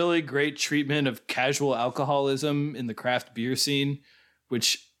really great treatment of casual alcoholism in the craft beer scene,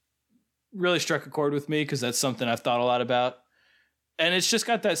 which really struck a chord with me because that's something I've thought a lot about. And it's just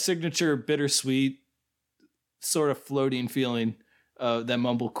got that signature bittersweet sort of floating feeling that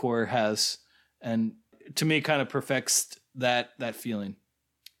mumblecore has. And to me, kind of perfects that feeling.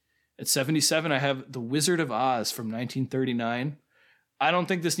 At 77, I have The Wizard of Oz from 1939. I don't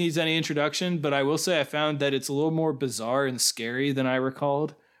think this needs any introduction, but I will say I found that it's a little more bizarre and scary than I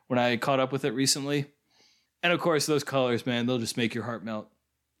recalled when I caught up with it recently. And of course, those colors, man, they'll just make your heart melt.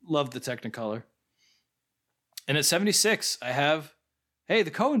 Love the Technicolor. And at 76, I have, the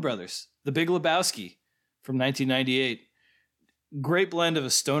Coen Brothers, The Big Lebowski from 1998. Great blend of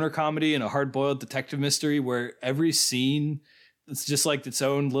a stoner comedy and a hard-boiled detective mystery where every scene is just like its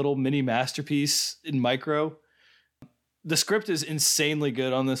own little mini masterpiece in micro. The script is insanely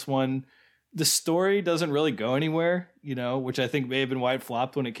good on this one. The story doesn't really go anywhere, which I think may have been why it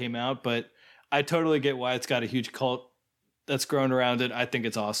flopped when it came out, but I totally get why it's got a huge cult that's grown around it. I think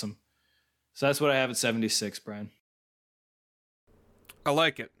it's awesome. So that's what I have at 76, Brian. I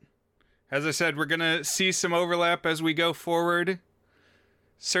like it. As I said, we're going to see some overlap as we go forward.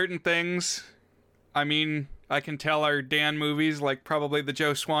 Certain things, I can tell are Dan movies, like probably the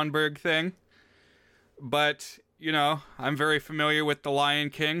Joe Swanberg thing. But, I'm very familiar with The Lion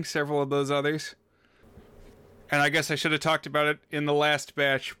King, several of those others. And I guess I should have talked about it in the last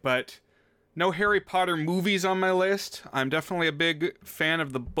batch, but No Harry Potter movies on my list. I'm definitely a big fan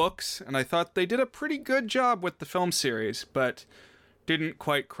of the books, and I thought they did a pretty good job with the film series, but didn't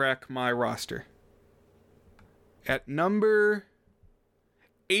quite crack my roster. At number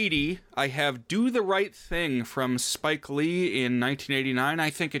 80, I have Do the Right Thing from Spike Lee in 1989. I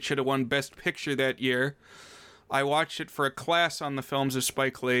think it should have won Best Picture that year. I watched it for a class on the films of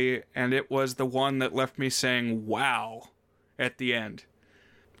Spike Lee, and it was the one that left me saying, wow, at the end.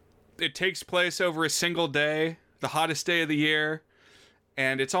 It takes place over a single day, the hottest day of the year,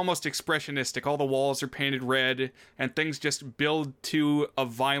 and it's almost expressionistic. All the walls are painted red, and things just build to a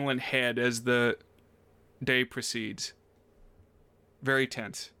violent head as the day proceeds. Very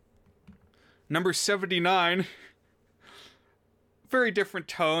tense. Number 79, very different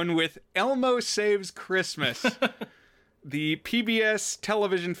tone with Elmo Saves Christmas. The PBS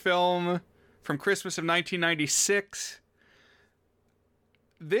television film from Christmas of 1996.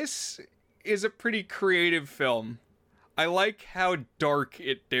 This is a pretty creative film. I like how dark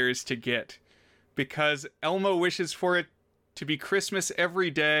it dares to get, because Elmo wishes for it to be Christmas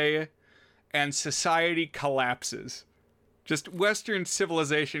every day, and society collapses. Just Western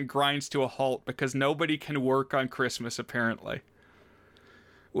civilization grinds to a halt because nobody can work on Christmas, apparently.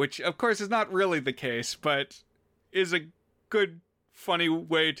 Which, of course, is not really the case, but is a good, funny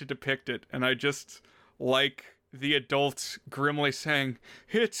way to depict it, and I just like the adults grimly saying,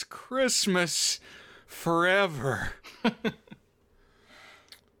 "It's Christmas forever."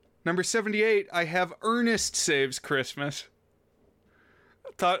 Number 78, I have Ernest Saves Christmas.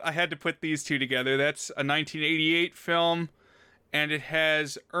 I thought I had to put these two together. That's a 1988 film, and it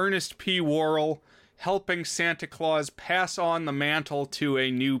has Ernest P. Worrell helping Santa Claus pass on the mantle to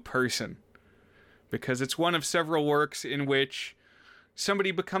a new person. Because it's one of several works in which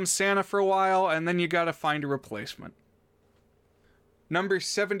somebody becomes Santa for a while, and then you gotta find a replacement. Number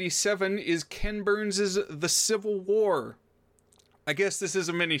 77 is Ken Burns' The Civil War. I guess this is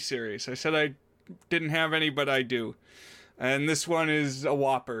a miniseries. I said I didn't have any, but I do. And this one is a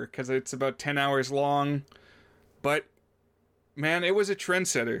whopper, because it's about 10 hours long. But, man, it was a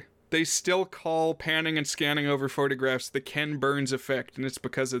trendsetter. They still call panning and scanning over photographs the Ken Burns effect, and it's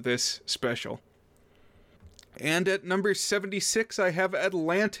because of this special. And at number 76, I have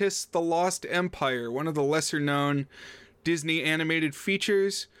Atlantis: The Lost Empire, one of the lesser-known Disney animated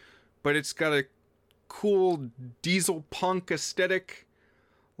features, but it's got a cool diesel punk aesthetic,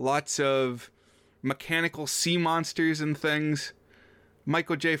 lots of mechanical sea monsters and things.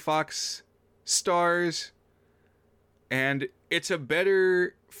 Michael J. Fox stars, and it's a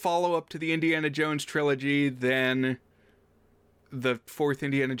better follow-up to the Indiana Jones trilogy than the fourth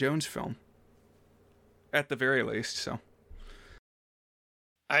Indiana Jones film. At the very least, so.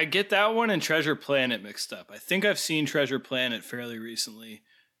 I get that one and Treasure Planet mixed up. I think I've seen Treasure Planet fairly recently.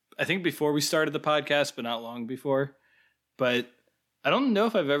 I think before we started the podcast, but not long before. But I don't know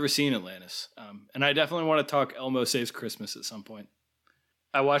if I've ever seen Atlantis. And I definitely want to talk Elmo Saves Christmas at some point.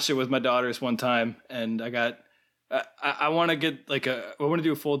 I watched it with my daughters one time, and I want to get I want to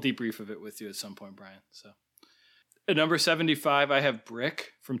do a full debrief of it with you at some point, Brian. So. At number 75, I have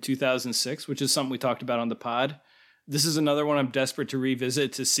Brick from 2006, which is something we talked about on the pod. This is another one I'm desperate to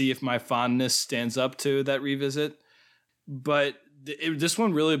revisit to see if my fondness stands up to that revisit. But this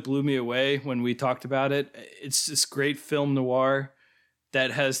one really blew me away when we talked about it. It's this great film noir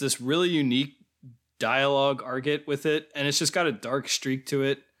that has this really unique dialogue argot with it, and it's just got a dark streak to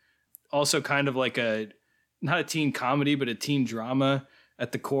it. Also kind of like not a teen comedy, but a teen drama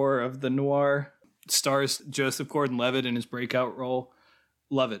at the core of the noir. Stars Joseph Gordon-Levitt in his breakout role.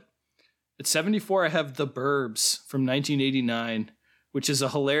 Love it. At 74, I have The Burbs from 1989, which is a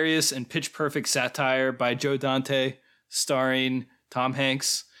hilarious and pitch-perfect satire by Joe Dante, starring Tom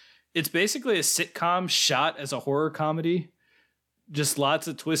Hanks. It's basically a sitcom shot as a horror comedy. Just lots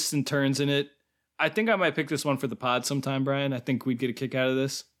of twists and turns in it. I think I might pick this one for the pod sometime, Brian. I think we'd get a kick out of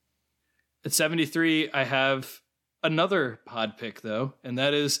this. At 73, I have another pod pick, though, and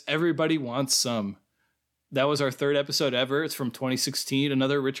that is Everybody Wants Some. That was our third episode ever. It's from 2016,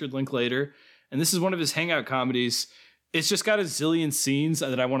 another Richard Linklater. And this is one of his hangout comedies. It's just got a zillion scenes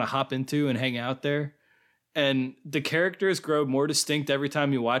that I want to hop into and hang out there. And the characters grow more distinct every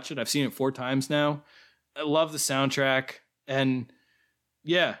time you watch it. I've seen it 4 times now. I love the soundtrack. And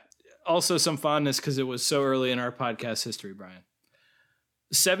yeah, also some fondness because it was so early in our podcast history, Brian.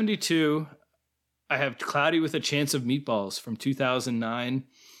 72, I have Cloudy with a Chance of Meatballs from 2009.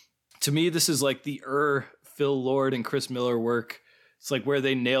 To me, this is like the Phil Lord and Chris Miller work. It's like where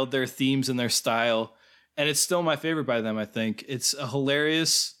they nailed their themes and their style. And it's still my favorite by them, I think. It's a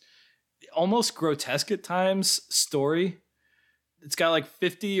hilarious, almost grotesque at times story It's got like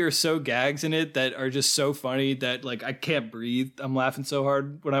 50 or so gags in it that are just so funny that like I can't breathe. I'm laughing so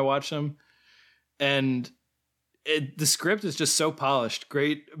hard when I watch them. And the script is just so polished.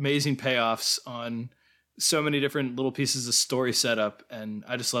 Great, amazing payoffs on so many different little pieces of story setup. And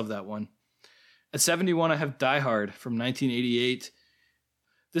I just love that one. At 71, I have Die Hard from 1988.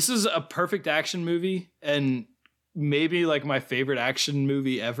 This is a perfect action movie and maybe like my favorite action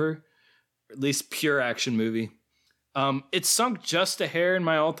movie ever, or at least pure action movie. It's sunk just a hair in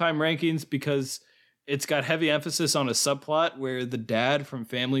my all-time rankings because it's got heavy emphasis on a subplot where the dad from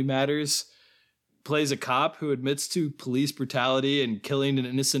Family Matters plays a cop who admits to police brutality and killing an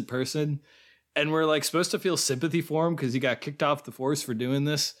innocent person. And we're like supposed to feel sympathy for him because he got kicked off the force for doing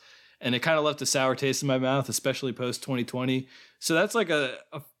this. And it kind of left a sour taste in my mouth, especially post 2020. So that's like a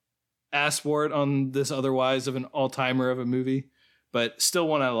ass wart on this otherwise of an all-timer of a movie, but still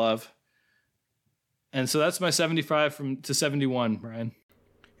one I love. And so that's my 75 to 71, Brian.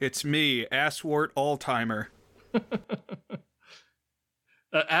 It's me, Asswart All-Timer.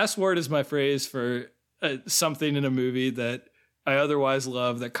 Asswart is my phrase for something in a movie that I otherwise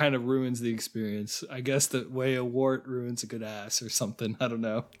love that kind of ruins the experience. I guess the way a wart ruins a good ass or something. I don't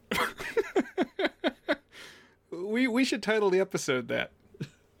know. We should title the episode that.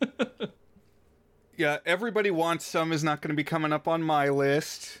 Yeah, Everybody Wants Some is not going to be coming up on my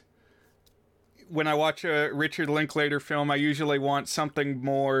list. When I watch a Richard Linklater film, I usually want something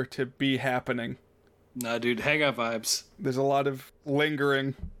more to be happening. Nah, dude, hang out vibes. There's a lot of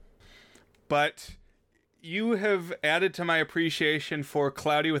lingering. But you have added to my appreciation for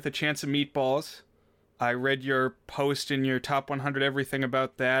Cloudy with a Chance of Meatballs. I read your post in your Top 100 Everything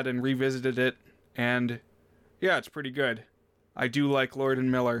about that and revisited it. And yeah, it's pretty good. I do like Lord and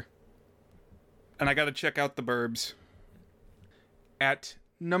Miller. And I gotta check out The Burbs. At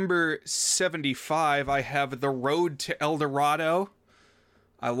number 75, I have The Road to El Dorado.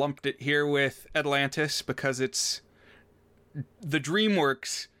 I lumped it here with Atlantis because it's the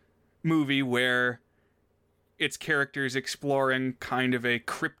DreamWorks movie where its characters exploring kind of a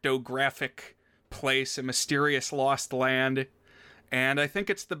cryptographic place, a mysterious lost land. And I think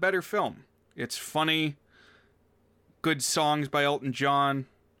it's the better film. It's funny, good songs by Elton John,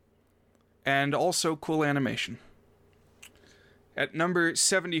 and also cool animation. At number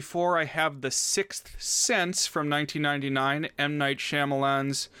 74, I have The Sixth Sense from 1999, M. Night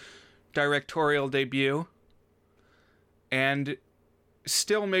Shyamalan's directorial debut, and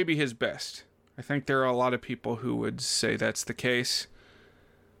still maybe his best. I think there are a lot of people who would say that's the case.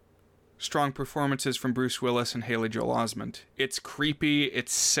 Strong performances from Bruce Willis and Haley Joel Osment. It's creepy,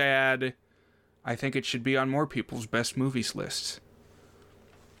 it's sad. I think it should be on more people's best movies lists.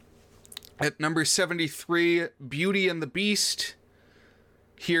 At number 73, Beauty and the Beast.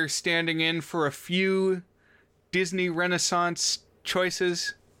 Here standing in for a few Disney Renaissance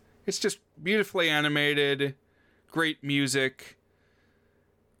choices. It's just beautifully animated, great music,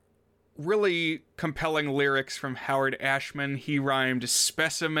 really compelling lyrics from Howard Ashman. He rhymed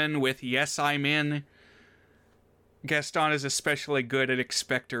specimen with yes, I'm in. Gaston is especially good at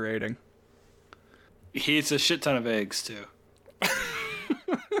expectorating. He eats a shit ton of eggs, too.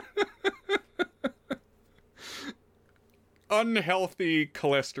 Unhealthy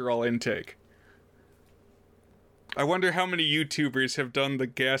cholesterol intake. I wonder how many YouTubers have done the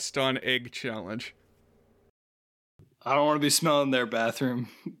Gaston egg challenge. I don't want to be smelling their bathroom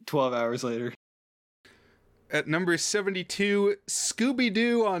 12 hours later. At number 72,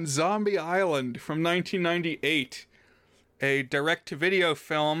 Scooby-Doo on Zombie Island from 1998. A direct-to-video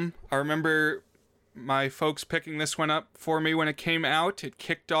film. I remember my folks picking this one up for me when it came out. It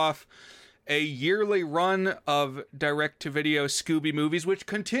kicked off a yearly run of direct-to-video Scooby movies, which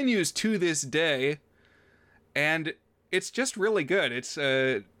continues to this day. And it's just really good. It's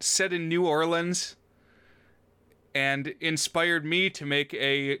set in New Orleans and inspired me to make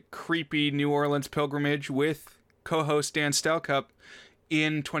a creepy New Orleans pilgrimage with co-host Dan Stalcup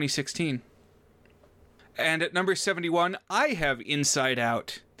in 2016. And at number 71, I have Inside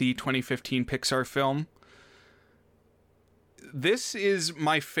Out, the 2015 Pixar film. This is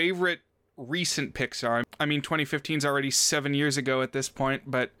my favorite recent Pixar. I mean, 2015 is already 7 years ago at this point,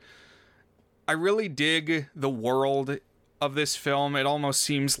 but I really dig the world of this film. It almost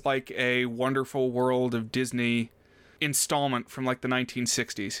seems like a Wonderful World of Disney installment from like the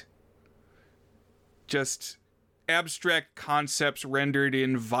 1960s. Just abstract concepts rendered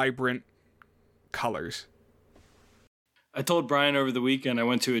in vibrant colors. I told Brian over the weekend I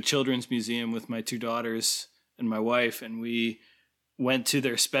went to a children's museum with my two daughters and my wife, and we went to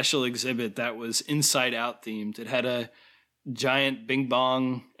their special exhibit that was Inside Out themed. It had a giant bing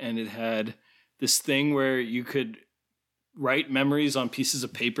bong, and it had this thing where you could write memories on pieces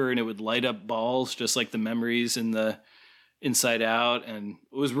of paper and it would light up balls, just like the memories in the Inside Out. And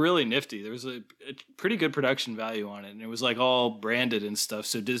it was really nifty. There was a pretty good production value on it. And it was like all branded and stuff.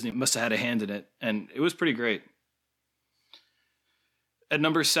 So Disney must have had a hand in it. And it was pretty great. At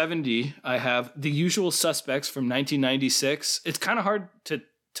number 70, I have The Usual Suspects from 1996. It's kind of hard to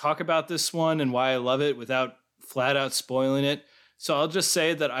talk about this one and why I love it without flat out spoiling it. So I'll just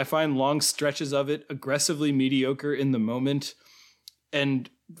say that I find long stretches of it aggressively mediocre in the moment and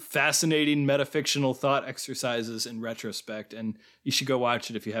fascinating metafictional thought exercises in retrospect. And you should go watch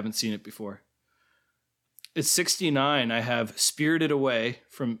it if you haven't seen it before. At 69, I have Spirited Away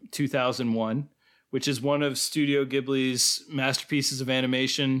from 2001. Which is one of Studio Ghibli's masterpieces of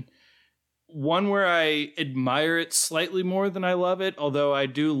animation. One where I admire it slightly more than I love it, although I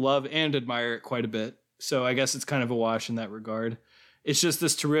do love and admire it quite a bit. So I guess it's kind of a wash in that regard. It's just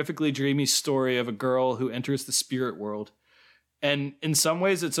this terrifically dreamy story of a girl who enters the spirit world. And in some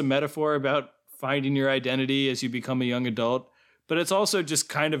ways, it's a metaphor about finding your identity as you become a young adult. But it's also just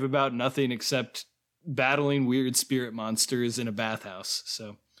kind of about nothing except battling weird spirit monsters in a bathhouse.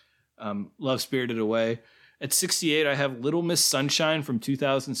 So... love Spirited Away. At 68, I have Little Miss Sunshine from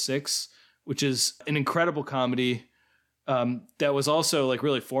 2006, which is an incredible comedy that was also like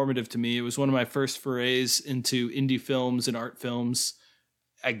really formative to me. It was one of my first forays into indie films and art films.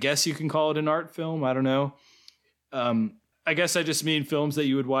 I guess you can call it an art film. I don't know. I guess I just mean films that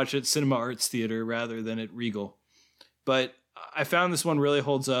you would watch at Cinema Arts Theater rather than at Regal. But I found this one really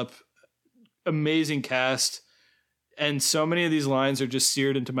holds up. Amazing cast. And so many of these lines are just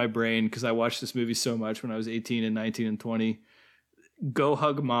seared into my brain because I watched this movie so much when I was 18 and 19 and 20. Go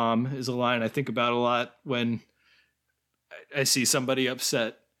hug mom is a line I think about a lot when I see somebody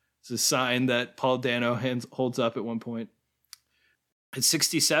upset. It's a sign that Paul Dano holds up at one point. At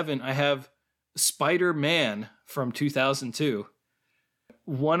 67, I have Spider-Man from 2002.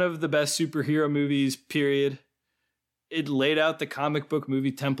 One of the best superhero movies, period. It laid out the comic book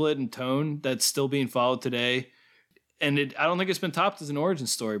movie template and tone that's still being followed today. And I don't think it's been topped as an origin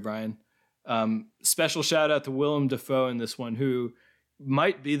story, Brian. Special shout out to Willem Dafoe in this one, who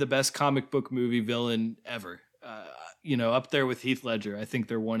might be the best comic book movie villain ever. Up there with Heath Ledger. I think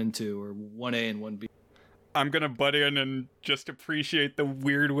they're 1 and 2, or 1A and 1B. I'm going to butt in and just appreciate the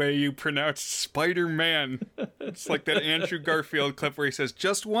weird way you pronounce Spider-Man. It's like that Andrew Garfield clip where he says,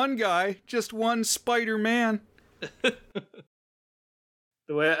 just one guy, just one Spider-Man.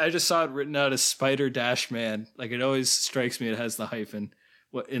 The way I just saw it written out as Spider-Man, like it always strikes me it has the hyphen,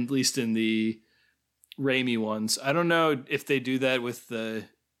 at least in the Raimi ones. I don't know if they do that with the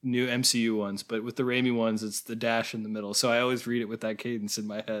new MCU ones, but with the Raimi ones, it's the dash in the middle. So I always read it with that cadence in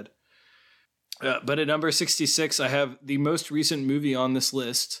my head. But at number 66, I have the most recent movie on this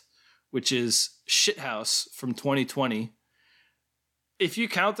list, which is Shithouse from 2020. If you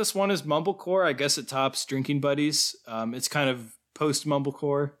count this one as mumblecore, I guess it tops Drinking Buddies. It's kind of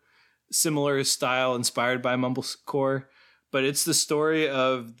post-mumblecore, similar style inspired by mumblecore, but it's the story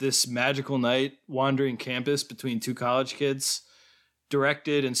of this magical night wandering campus between two college kids,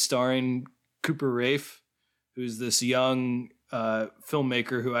 directed and starring Cooper Raiff, who's this young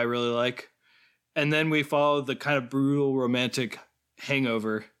filmmaker who I really like. And then we follow the kind of brutal romantic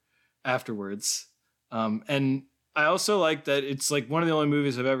hangover afterwards. And I also like that it's like one of the only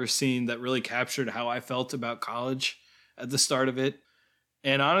movies I've ever seen that really captured how I felt about college at the start of it.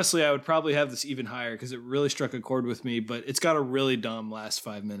 And honestly, I would probably have this even higher because it really struck a chord with me, but it's got a really dumb last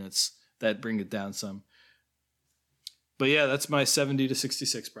 5 minutes that bring it down some. But yeah, that's my 70 to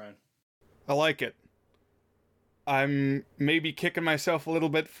 66, Brian. I like it. I'm maybe kicking myself a little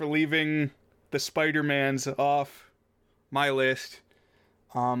bit for leaving the Spider-Mans off my list.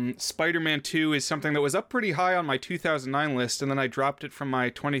 Spider-Man 2 is something that was up pretty high on my 2009 list, and then I dropped it from my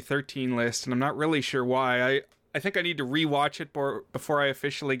 2013 list, and I'm not really sure why. I think I need to rewatch it before I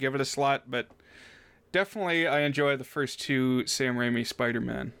officially give it a slot, but definitely I enjoy the first two Sam Raimi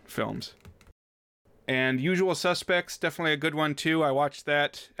Spider-Man films. And Usual Suspects, definitely a good one too. I watched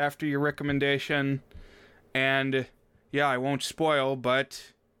that after your recommendation, and yeah, I won't spoil,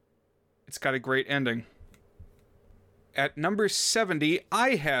 but it's got a great ending. At number 70,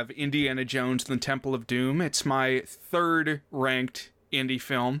 I have Indiana Jones and the Temple of Doom. It's my third ranked indie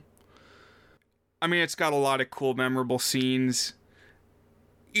film. I mean, it's got a lot of cool, memorable scenes.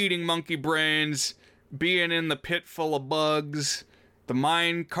 Eating monkey brains, being in the pit full of bugs, the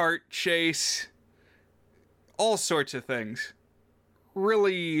mine cart chase, all sorts of things.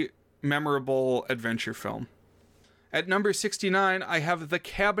 Really memorable adventure film. At number 69, I have The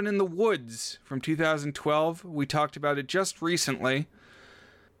Cabin in the Woods from 2012. We talked about it just recently.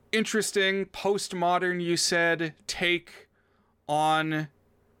 interesting postmodern, you said, take on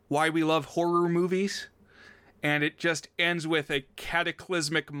why we love horror movies. And it just ends with a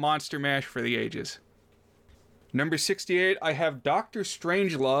cataclysmic monster mash for the ages. Number 68, I have Doctor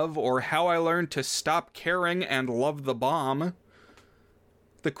Strangelove, or How I Learned to Stop Caring and Love the Bomb.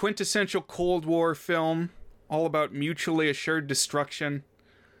 The quintessential Cold War film, all about mutually assured destruction.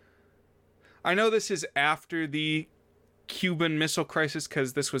 I know this is after the Cuban Missile Crisis,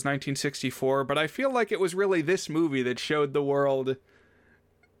 because this was 1964, but I feel like it was really this movie that showed the world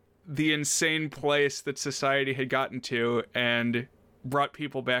the insane place that society had gotten to and brought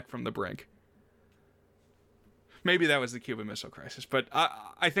people back from the brink. Maybe that was the Cuban Missile Crisis, but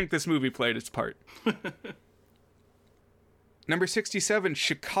I think this movie played its part. Number 67,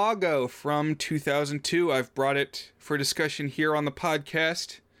 Chicago from 2002. I've brought it for discussion here on the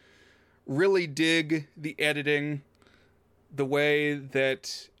podcast. Really dig the editing, the way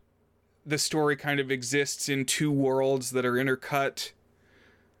that the story kind of exists in two worlds that are intercut,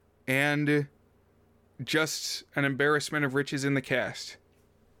 and just an embarrassment of riches in the cast.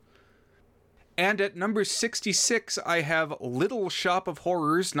 And at number 66, I have Little Shop of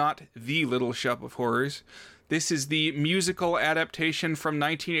Horrors, not The Little Shop of Horrors. This is the musical adaptation from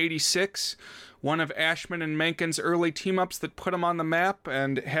 1986, one of Ashman and Menken's early team-ups that put them on the map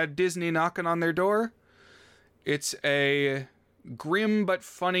and had Disney knocking on their door. It's a grim but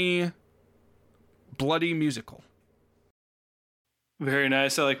funny, bloody musical. Very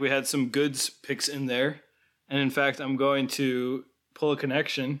nice. I like we had some goods picks in there. And in fact, I'm going to pull a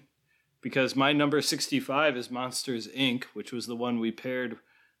connection because my number 65 is Monsters, Inc., which was the one we paired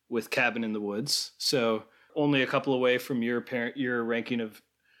with Cabin in the Woods. So only a couple away from your ranking of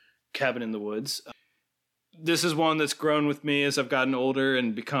Cabin in the Woods. This is one that's grown with me as I've gotten older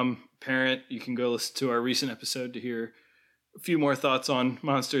and become a parent. You can go listen to our recent episode to hear a few more thoughts on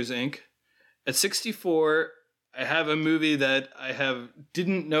Monsters, Inc. At 64, I have a movie that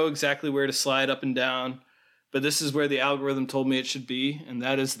didn't know exactly where to slide up and down, but this is where the algorithm told me it should be, and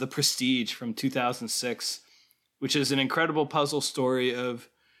that is The Prestige from 2006, which is an incredible puzzle story of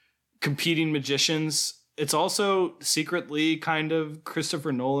competing magicians. It's also secretly kind of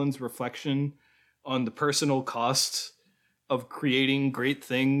Christopher Nolan's reflection on the personal cost of creating great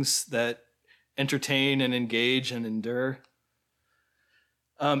things that entertain and engage and endure.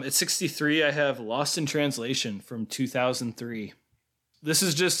 At 63, I have Lost in Translation from 2003. This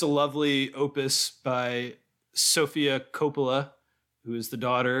is just a lovely opus by Sofia Coppola, who is the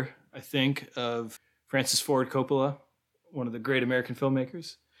daughter, I think, of Francis Ford Coppola, one of the great American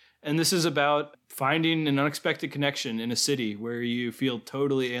filmmakers. And this is about finding an unexpected connection in a city where you feel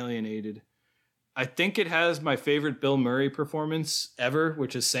totally alienated. I think it has my favorite Bill Murray performance ever,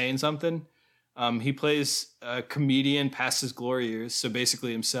 which is saying something. He plays a comedian past his glory years, so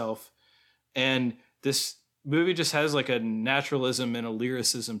basically himself. And this movie just has like a naturalism and a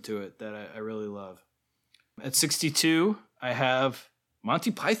lyricism to it that I really love. At 62, I have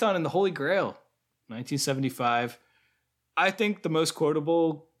Monty Python and the Holy Grail, 1975. I think the most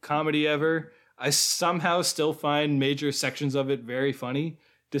quotable comedy ever. I somehow still find major sections of it very funny,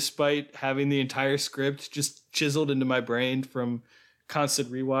 despite having the entire script just chiseled into my brain from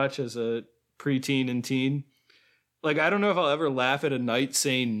constant rewatch as a preteen and teen. Like, I don't know if I'll ever laugh at a knight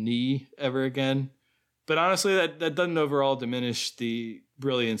saying knee ever again, but honestly, that doesn't overall diminish the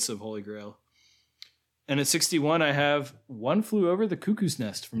brilliance of Holy Grail. And at 61, I have One Flew Over the Cuckoo's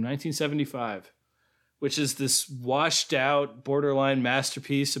Nest from 1975, which is this washed out, borderline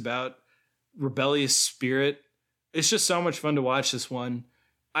masterpiece about rebellious spirit. It's just so much fun to watch this one.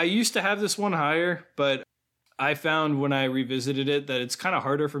 I used to have this one higher, but I found when I revisited it that it's kind of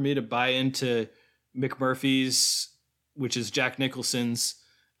harder for me to buy into McMurphy's, which is Jack Nicholson's,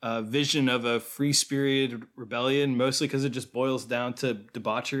 vision of a free-spirited rebellion, mostly because it just boils down to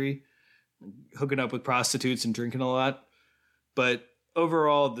debauchery, hooking up with prostitutes and drinking a lot. But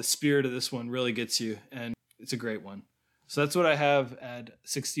overall, the spirit of this one really gets you, and it's a great one. So that's what I have at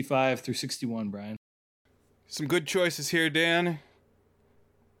 65 through 61, Brian. Some good choices here, Dan.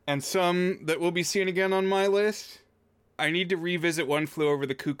 And some that we'll be seeing again on my list. I need to revisit One Flew Over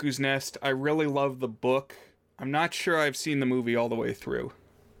the Cuckoo's Nest. I really love the book. I'm not sure I've seen the movie all the way through.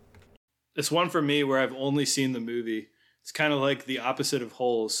 It's one for me where I've only seen the movie. It's kind of like the opposite of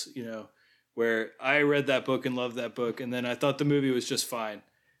Holes, where I read that book and loved that book, and then I thought the movie was just fine.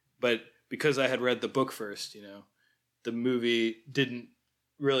 But because I had read the book first, the movie didn't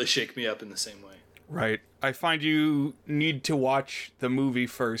really shake me up in the same way. Right. I find you need to watch the movie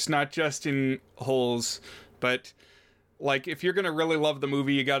first, not just in Holes, but like if you're going to really love the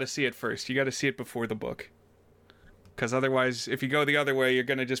movie, you got to see it first. You got to see it before the book. Because otherwise, if you go the other way, you're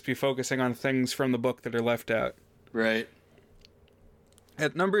going to just be focusing on things from the book that are left out. Right.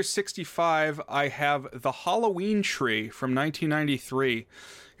 At number 65, I have The Halloween Tree from 1993.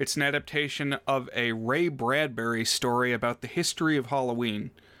 It's an adaptation of a Ray Bradbury story about the history of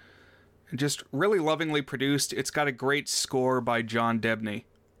Halloween. Just really lovingly produced. It's got a great score by John Debney.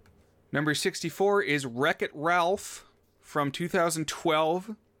 Number 64 is Wreck-It Ralph from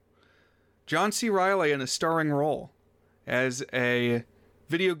 2012. John C. Reilly in a starring role as a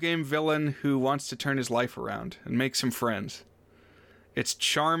video game villain who wants to turn his life around and make some friends. It's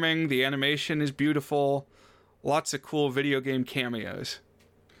charming, the animation is beautiful, lots of cool video game cameos.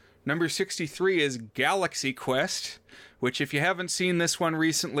 Number 63 is Galaxy Quest, which if you haven't seen this one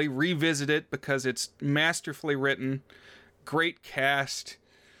recently, revisit it because it's masterfully written, great cast.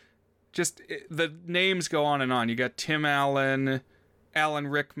 Just, the names go on and on. You got Tim Allen, Alan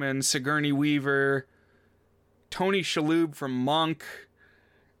Rickman, Sigourney Weaver, Tony Shalhoub from Monk.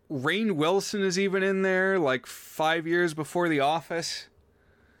 Rainn Wilson is even in there, like 5 years before The Office.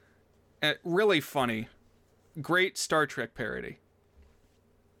 Really funny. Great Star Trek parody.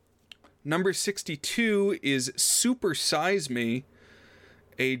 Number 62 is Super Size Me,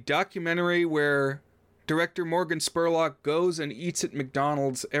 a documentary where director Morgan Spurlock goes and eats at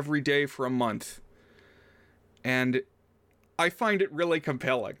McDonald's every day for a month. And I find it really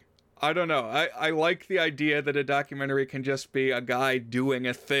compelling. I don't know. I like the idea that a documentary can just be a guy doing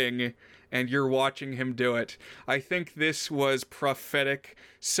a thing and you're watching him do it. I think this was prophetic.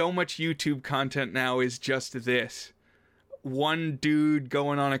 So much YouTube content now is just this. One dude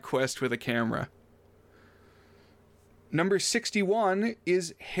going on a quest with a camera. Number 61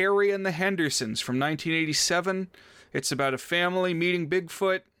 is Harry and the Hendersons from 1987. It's about a family meeting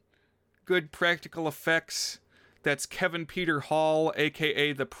Bigfoot. Good practical effects. That's Kevin Peter Hall,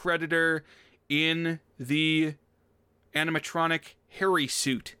 a.k.a. the Predator, in the animatronic Harry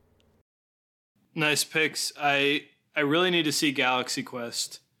suit. Nice picks. I really need to see Galaxy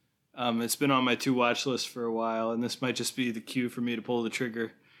Quest. It's been on my to-watch list for a while, and this might just be the cue for me to pull the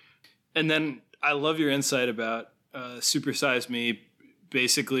trigger. And then I love your insight about Super Size Me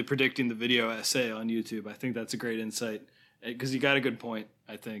basically predicting the video essay on YouTube. I think that's a great insight, because you got a good point,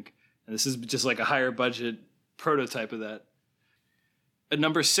 I think. And this is just like a higher budget prototype of that. At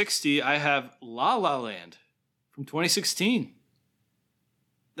number 60, I have La La Land from 2016.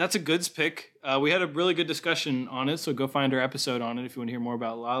 That's a goods pick. We had a really good discussion on it, so go find our episode on it if you want to hear more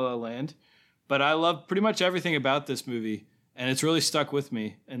about La La Land. But I love pretty much everything about this movie, and it's really stuck with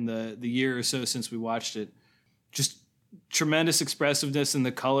me in the year or so since we watched it. Just tremendous expressiveness in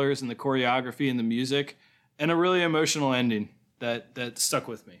the colors and the choreography and the music, and a really emotional ending that stuck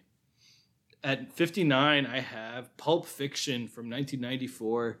with me. At 59, I have Pulp Fiction from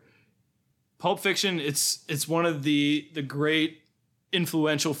 1994. Pulp Fiction, it's one of the great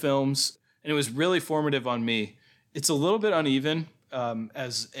influential films, and it was really formative on me. It's a little bit uneven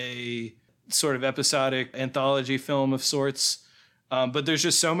as a sort of episodic anthology film of sorts, but there's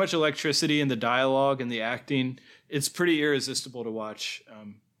just so much electricity in the dialogue and the acting. It's pretty irresistible to watch.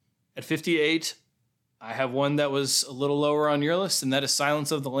 At 58, I have one that was a little lower on your list, and that is Silence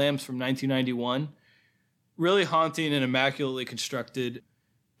of the Lambs from 1991. Really haunting and immaculately constructed.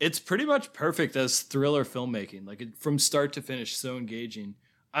 It's pretty much perfect as thriller filmmaking, like from start to finish, so engaging.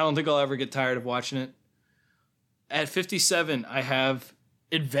 I don't think I'll ever get tired of watching it. At 57, I have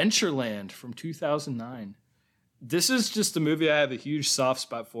Adventureland from 2009. This is just a movie I have a huge soft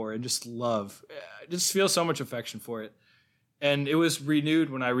spot for and just love. I just feel so much affection for it. And it was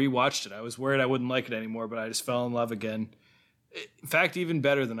renewed when I rewatched it. I was worried I wouldn't like it anymore, but I just fell in love again. In fact, even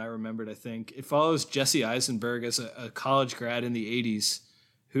better than I remembered, I think. It follows Jesse Eisenberg as a college grad in the 80s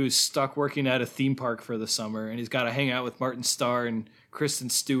who's stuck working at a theme park for the summer, and he's got to hang out with Martin Starr and Kristen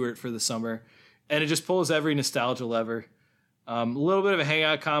Stewart for the summer. And it just pulls every nostalgia lever. A little bit of a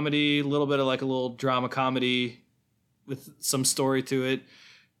hangout comedy, a little bit of like a little drama comedy with some story to it.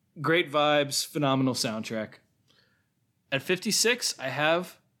 Great vibes, phenomenal soundtrack. At 56, I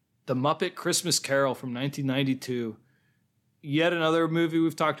have The Muppet Christmas Carol from 1992. Yet another movie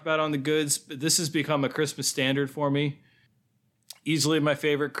we've talked about on the goods, but this has become a Christmas standard for me. Easily my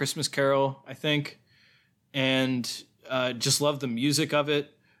favorite Christmas Carol, I think. And just love the music of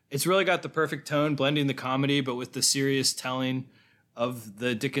it. It's really got the perfect tone, blending the comedy, but with the serious telling of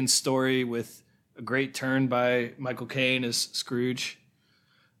the Dickens story with a great turn by Michael Caine as Scrooge.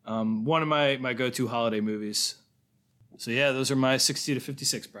 One of my go-to holiday movies. So yeah, those are my 60 to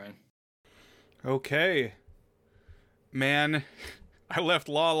 56, Brian. Okay. Man, I left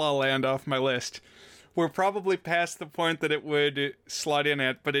La La Land off my list. We're probably past the point that it would slot in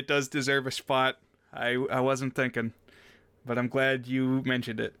at, but it does deserve a spot. I wasn't thinking. but I'm glad you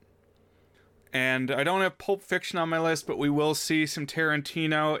mentioned it. And I don't have Pulp Fiction on my list, but we will see some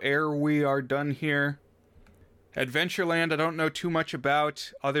Tarantino ere we are done here. Adventureland I don't know too much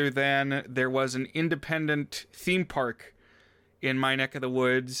about, other than there was an independent theme park in my neck of the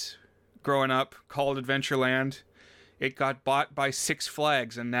woods growing up called Adventureland. It got bought by Six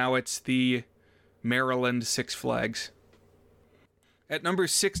Flags, and now it's the Maryland Six Flags. At number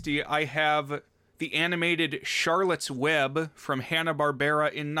 60, I have the animated Charlotte's Web from Hanna-Barbera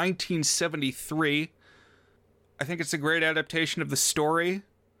in 1973. I think it's a great adaptation of the story.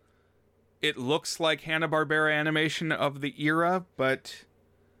 It looks like Hanna-Barbera animation of the era, but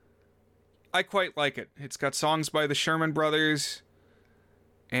I quite like it. It's got songs by the Sherman Brothers,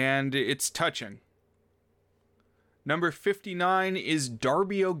 and it's touching. Number 59 is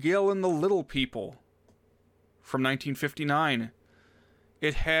Darby O'Gill and the Little People from 1959.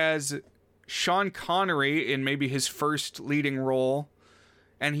 It has Sean Connery in maybe his first leading role,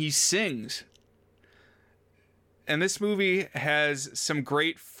 and he sings. And this movie has some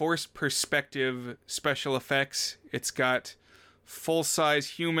great forced perspective special effects. It's got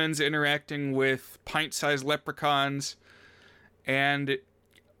full-size humans interacting with pint-sized leprechauns, and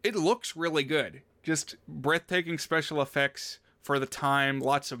it looks really good. Just breathtaking special effects for the time,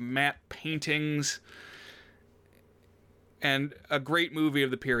 lots of matte paintings, and a great movie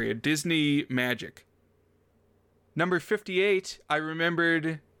of the period. Disney magic. Number 58, I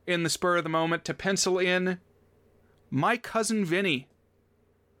remembered in the spur of the moment to pencil in My Cousin Vinny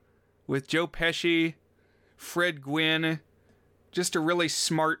with Joe Pesci, Fred Gwynne. Just a really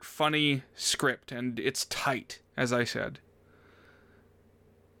smart, funny script, and it's tight, as I said.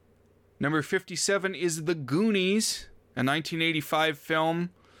 Number 57 is The Goonies, a 1985 film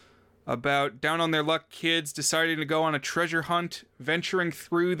about down-on-their-luck kids deciding to go on a treasure hunt, venturing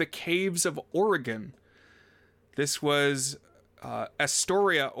through the caves of Oregon. This was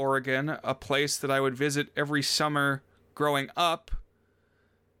Astoria, Oregon, a place that I would visit every summer growing up,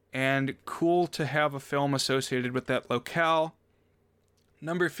 and cool to have a film associated with that locale.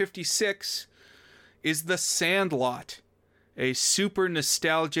 Number 56 is The Sandlot, a super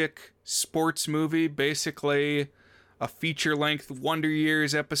nostalgic sports movie, basically a feature-length Wonder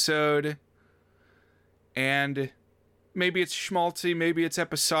Years episode, and maybe it's schmaltzy, maybe it's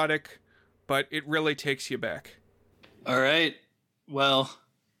episodic, but it really takes you back. All right. Well,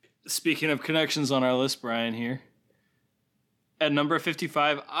 speaking of connections on our list, Brian here. At number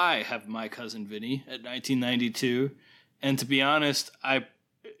 55, I have My Cousin Vinny at 1992. And to be honest,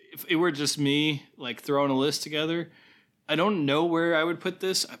 if it were just me, like throwing a list together, I don't know where I would put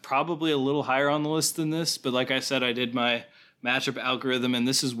this. Probably a little higher on the list than this, but like I said, I did my matchup algorithm, and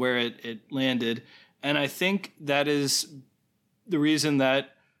this is where it landed. And I think that is the reason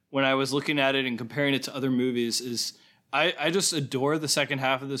that when I was looking at it and comparing it to other movies is I just adore the second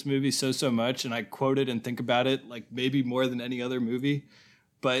half of this movie so much, and I quote it and think about it like maybe more than any other movie.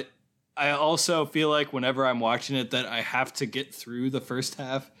 But I also feel like whenever I'm watching it that I have to get through the first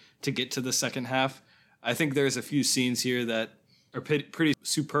half to get to the second half. I think there's a few scenes here that are pretty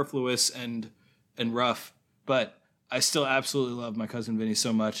superfluous and rough, but I still absolutely love My Cousin Vinny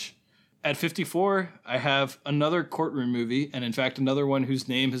so much. At 54, I have another courtroom movie, and in fact another one whose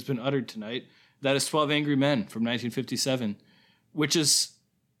name has been uttered tonight. That is 12 Angry Men from 1957, which is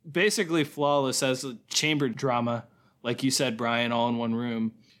basically flawless as a chamber drama, like you said, Brian, all in one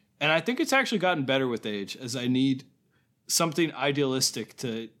room. And I think it's actually gotten better with age, as I need something idealistic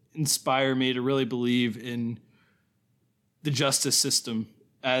to inspire me to really believe in the justice system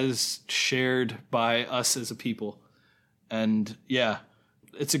as shared by us as a people. And yeah,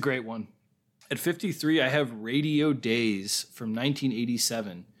 it's a great one. At 53, I have Radio Days from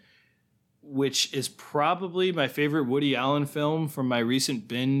 1987, which is probably my favorite Woody Allen film from my recent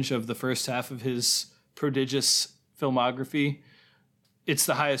binge of the first half of his prodigious filmography. It's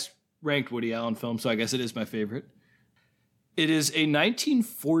the highest ranked Woody Allen film, so I guess it is my favorite. It is a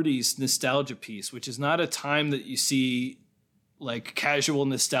 1940s nostalgia piece, which is not a time that you see like casual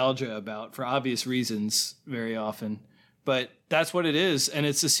nostalgia about for obvious reasons very often. But that's what it is. And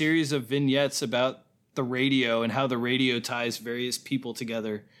it's a series of vignettes about the radio and how the radio ties various people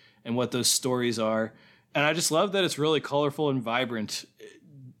together and what those stories are. And I just love that it's really colorful and vibrant,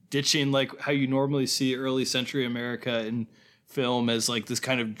 ditching like how you normally see early century America in film as like this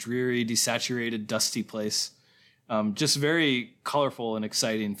kind of dreary, desaturated, dusty place. Just very colorful and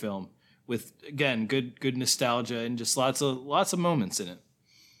exciting film with, again, good nostalgia and just lots of moments in it.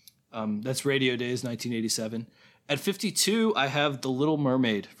 That's Radio Days, 1987. At 52, I have The Little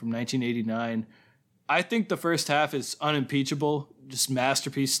Mermaid from 1989. I think the first half is unimpeachable, just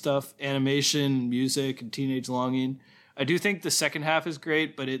masterpiece stuff, animation, music, and teenage longing. I do think the second half is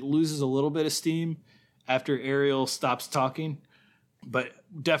great, but it loses a little bit of steam after Ariel stops talking. But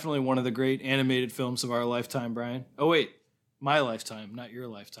definitely one of the great animated films of our lifetime, Brian. Oh, wait. My lifetime, not your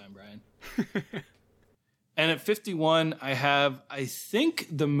lifetime, Brian. And at 51, I have, I think,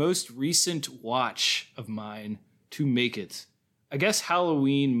 the most recent watch of mine to make it. I guess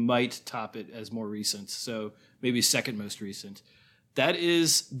Halloween might top it as more recent, so maybe second most recent. That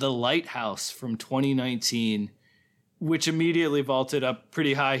is The Lighthouse from 2019, which immediately vaulted up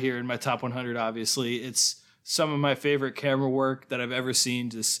pretty high here in my top 100, obviously. It's some of my favorite camera work that I've ever seen,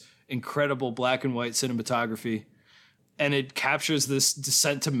 this incredible black and white cinematography. And it captures this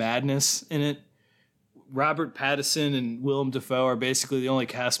descent to madness in it. Robert Pattinson and Willem Dafoe are basically the only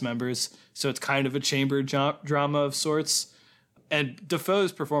cast members, so it's kind of a chamber drama of sorts. And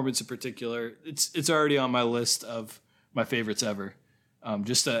Dafoe's performance in particular, it's already on my list of my favorites ever.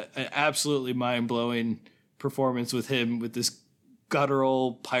 Just an absolutely mind-blowing performance with him with this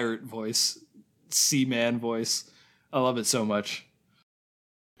guttural pirate voice, seaman voice. I love it so much.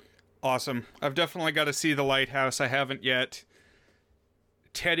 Awesome. I've definitely got to see The Lighthouse. I haven't yet.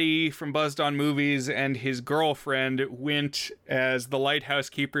 Teddy from Buzzed On Movies and his girlfriend went as the lighthouse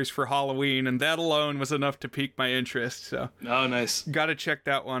keepers for Halloween, and that alone was enough to pique my interest. So, oh, nice. Got to check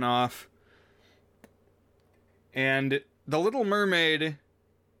that one off. And The Little Mermaid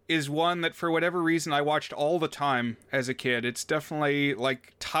is one that, for whatever reason, I watched all the time as a kid. It's definitely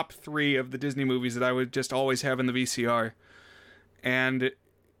like top 3 of the Disney movies that I would just always have in the VCR. And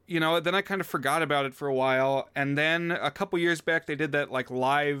you know, then I kind of forgot about it for a while, and then a couple years back they did that like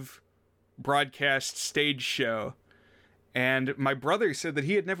live broadcast stage show, and my brother said that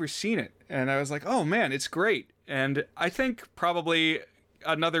he had never seen it, and I was like, oh man, it's great. And I think probably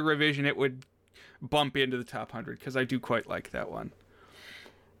another revision it would bump into the top 100, because I do quite like that one.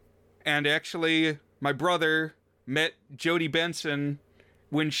 And actually, my brother met Jodie Benson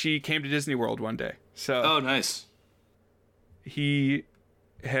when she came to Disney World one day. So oh, nice. He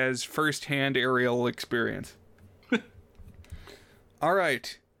has first-hand Ariel experience. All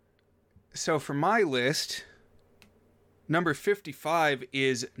right. So for my list, number 55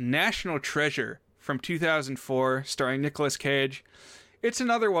 is National Treasure from 2004, starring Nicolas Cage. It's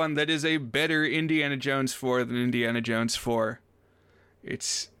another one that is a better Indiana Jones 4 than Indiana Jones 4.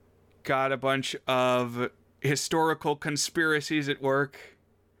 It's got a bunch of historical conspiracies at work.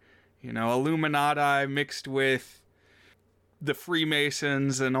 You know, Illuminati mixed with the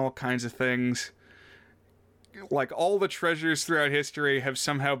Freemasons and all kinds of things. Like, all the treasures throughout history have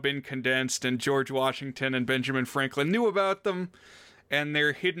somehow been condensed, and George Washington and Benjamin Franklin knew about them, and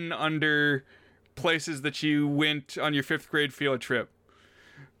they're hidden under places that you went on your 5th grade field trip.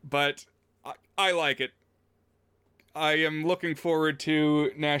 But I like it. I am looking forward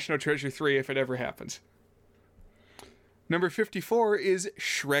to National Treasure 3 if it ever happens. Number 54 is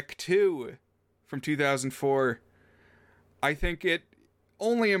Shrek 2 from 2004. I think it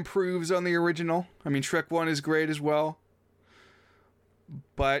only improves on the original. I mean, Shrek 1 is great as well.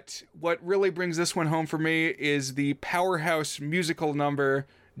 But what really brings this one home for me is the powerhouse musical number,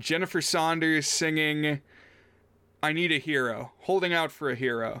 Jennifer Saunders singing I Need a Hero, Holding Out for a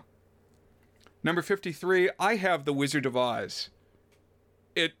Hero. Number 53, I have The Wizard of Oz.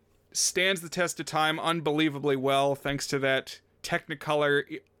 It stands the test of time unbelievably well thanks to that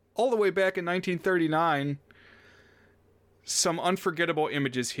Technicolor all the way back in 1939. Some unforgettable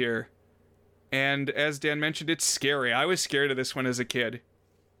images here. And as Dan mentioned, it's scary. I was scared of this one as a kid.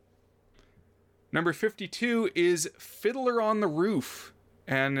 Number 52 is Fiddler on the Roof,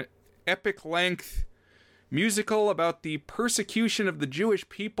 an epic-length musical about the persecution of the Jewish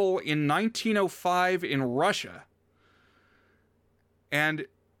people in 1905 in Russia. And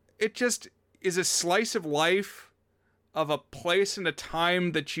it just is a slice of life of a place and a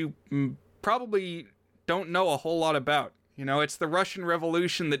time that you probably don't know a whole lot about. You know, it's the Russian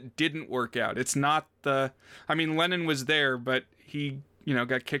Revolution that didn't work out. It's not the... I mean, Lenin was there, but he, you know,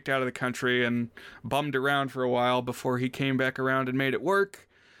 got kicked out of the country and bummed around for a while before he came back around and made it work.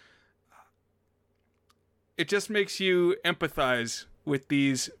 It just makes you empathize with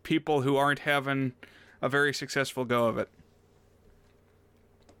these people who aren't having a very successful go of it.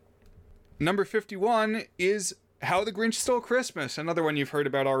 Number 51 is How the Grinch Stole Christmas, another one you've heard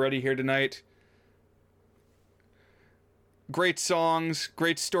about already here tonight. Great songs,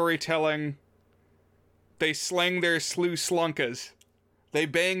 great storytelling. They slang their slew slunkas. They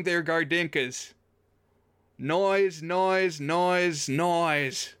bang their gardinkas. Noise, noise, noise,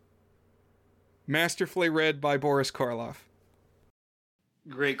 noise. Masterfully read by Boris Karloff.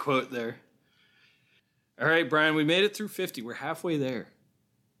 Great quote there. All right, Brian, we made it through 50. We're halfway there.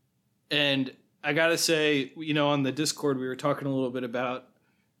 And I gotta say, on the Discord, we were talking a little bit about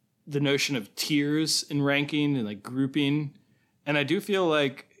the notion of tiers in ranking and like grouping. And I do feel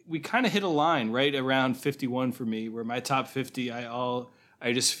like we kind of hit a line right around 51 for me, where my top 50,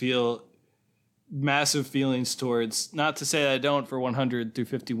 I just feel massive feelings towards. Not to say that I don't for 100 through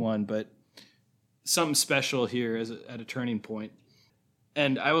 51, but something special here at a turning point.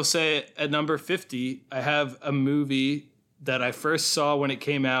 And I will say at number 50, I have a movie that I first saw when it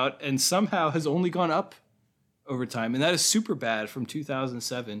came out and somehow has only gone up over time. And that is Superbad from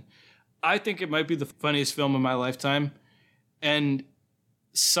 2007. I think it might be the funniest film of my lifetime. And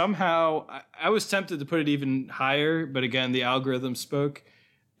somehow I was tempted to put it even higher, but again, the algorithm spoke.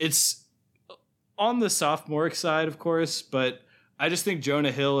 It's on the sophomoric side, of course, but I just think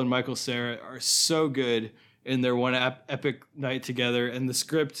Jonah Hill and Michael Cera are so good in their one epic night together, and the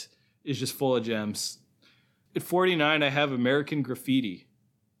script is just full of gems. At 49, I have American Graffiti.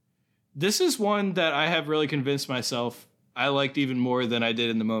 This is one that I have really convinced myself I liked even more than I did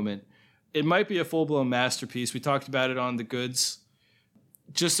in the moment. It might be a full-blown masterpiece. We talked about it on The Goods.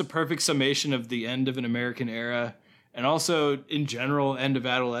 Just a perfect summation of the end of an American era, and also, in general, end of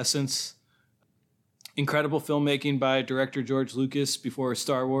adolescence. Incredible filmmaking by director George Lucas before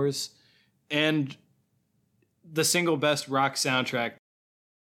Star Wars, and the single best rock soundtrack.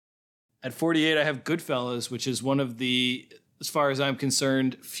 At 48, I have Goodfellas, which is one of the, as far as I'm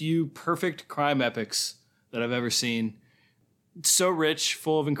concerned, few perfect crime epics that I've ever seen. It's so rich,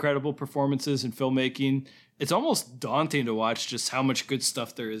 full of incredible performances and filmmaking. It's almost daunting to watch just how much good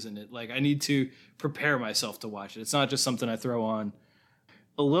stuff there is in it. Like, I need to prepare myself to watch it. It's not just something I throw on.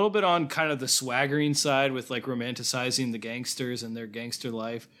 A little bit on kind of the swaggering side with like romanticizing the gangsters and their gangster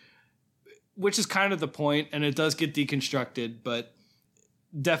life, which is kind of the point, and it does get deconstructed, but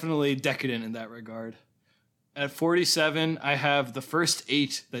definitely decadent in that regard. At 47, I have the first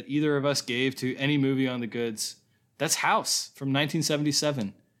 8 that either of us gave to any movie on The Goods. That's House from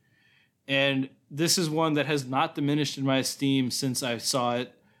 1977. And this is one that has not diminished in my esteem since I saw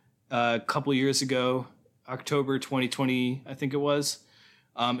it a couple years ago, October 2020, I think it was.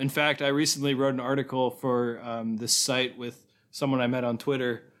 In fact, I recently wrote an article for this site with someone I met on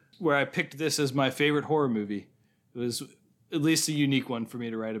Twitter where I picked this as my favorite horror movie. It was at least a unique one for me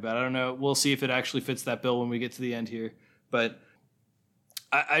to write about. I don't know. We'll see if it actually fits that bill when we get to the end here. But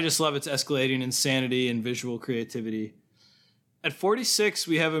I just love its escalating insanity and visual creativity. At 46,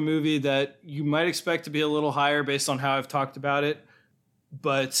 we have a movie that you might expect to be a little higher based on how I've talked about it.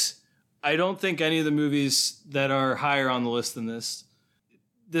 But I don't think any of the movies that are higher on the list than this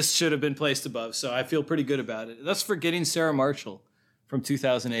should have been placed above. So I feel pretty good about it. That's Forgetting Sarah Marshall from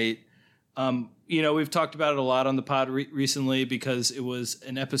 2008. We've talked about it a lot on the pod recently because it was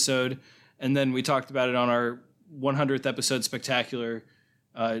an episode. And then we talked about it on our 100th episode spectacular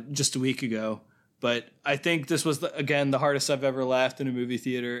just a week ago. But I think this was, again, the hardest I've ever laughed in a movie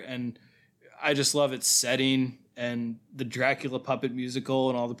theater. And I just love its setting and the Dracula puppet musical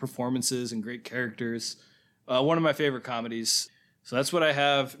and all the performances and great characters. One of my favorite comedies. So that's what I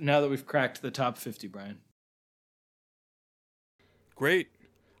have now that we've cracked the top 50, Brian. Great.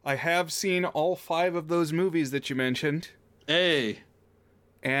 I have seen all 5 of those movies that you mentioned. Hey.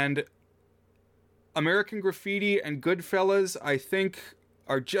 And American Graffiti and Goodfellas, I think,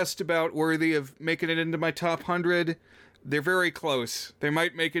 are just about worthy of making it into my top 100. They're very close. They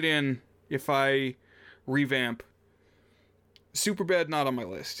might make it in if I revamp. Superbad, not on my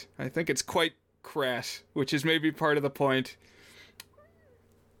list. I think it's quite crass, which is maybe part of the point.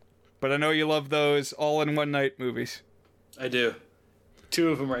 But I know you love those all-in-one-night movies. I do. 2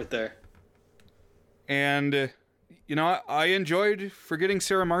 of them right there. And, I enjoyed Forgetting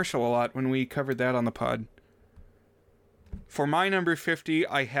Sarah Marshall a lot when we covered that on the pod. For my number 50,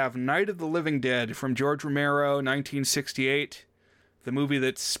 I have Night of the Living Dead from George Romero, 1968. The movie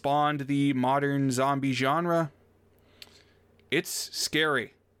that spawned the modern zombie genre. It's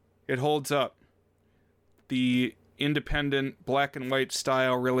scary. It holds up. The independent black and white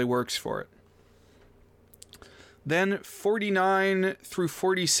style really works for it. Then 49 through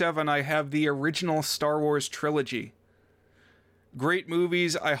 47, I have the original Star Wars trilogy. Great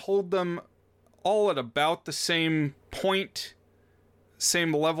movies. I hold them all at about the same point,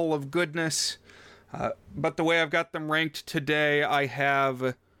 same level of goodness. But the way I've got them ranked today, I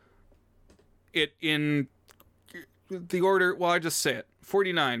have it in the order, well, I just say it.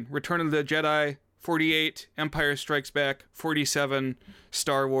 49, Return of the Jedi. 48, Empire Strikes Back. 47,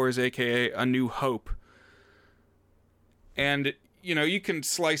 Star Wars, aka A New Hope. And, you can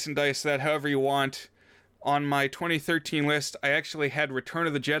slice and dice that however you want. On my 2013 list, I actually had Return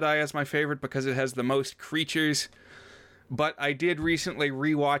of the Jedi as my favorite because it has the most creatures. But I did recently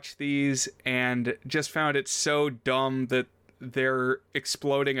rewatch these and just found it so dumb that they're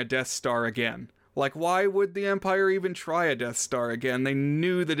exploding a Death Star again. Like, why would the Empire even try a Death Star again? They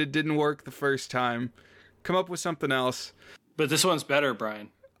knew that it didn't work the first time. Come up with something else. But this one's better, Brian.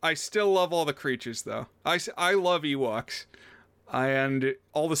 I still love all the creatures, though. I love Ewoks. And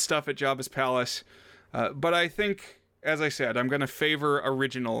all the stuff at Jabba's palace. But I think, as I said, I'm going to favor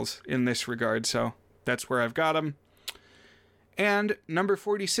originals in this regard, so that's where I've got them. And number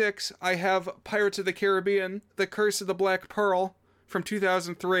 46, I have Pirates of the Caribbean, The Curse of the Black Pearl from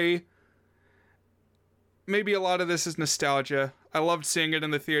 2003. Maybe a lot of this is nostalgia. I loved seeing it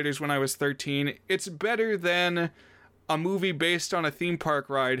in the theaters when I was 13. It's better than a movie based on a theme park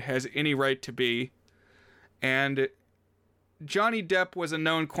ride has any right to be. And Johnny Depp was a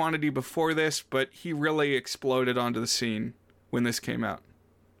known quantity before this, but he really exploded onto the scene when this came out.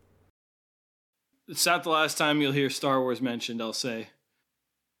 It's not the last time you'll hear Star Wars mentioned, I'll say.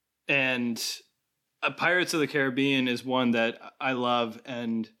 And Pirates of the Caribbean is one that I love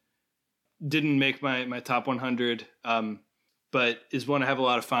and didn't make my top 100, but is one I have a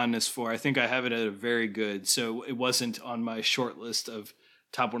lot of fondness for. I think I have it at a very good, so it wasn't on my short list of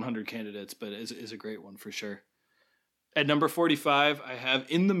top 100 candidates, but is a great one for sure. At number 45, I have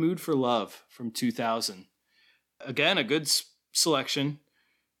In the Mood for Love from 2000. Again, a good selection.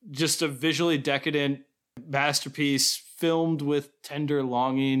 Just a visually decadent masterpiece filmed with tender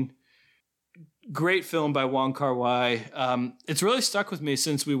longing. Great film by Wong Kar-wai. It's really stuck with me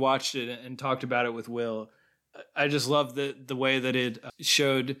since we watched it and talked about it with Will. I just love the way that it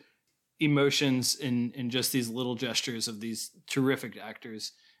showed emotions in just these little gestures of these terrific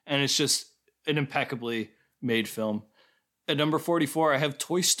actors. And it's just an impeccably made film. At number 44, I have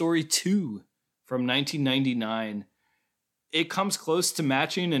Toy Story 2 from 1999. It comes close to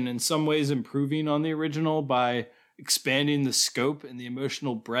matching and in some ways improving on the original by expanding the scope and the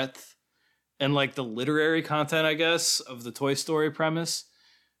emotional breadth and like the literary content, I guess, of the Toy Story premise.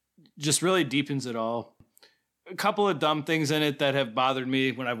 Just really deepens it all. A couple of dumb things in it that have bothered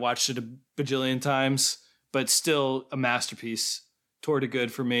me when I've watched it a bajillion times, but still a masterpiece toward a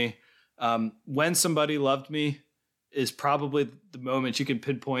good for me. When Somebody Loved Me is probably the moment you can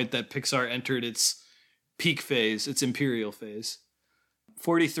pinpoint that Pixar entered its peak phase, its imperial phase.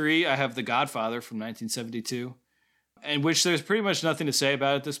 43, I have The Godfather from 1972, and which there's pretty much nothing to say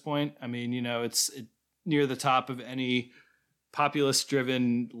about at this point. I mean, you know, it's near the top of any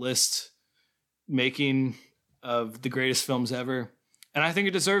populist-driven list making of the greatest films ever. And I think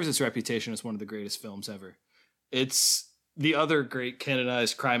it deserves its reputation as one of the greatest films ever. It's the other great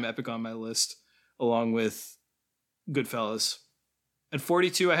canonized crime epic on my list, along with Goodfellas. At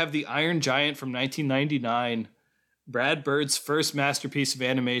 42, I have The Iron Giant from 1999, Brad Bird's first masterpiece of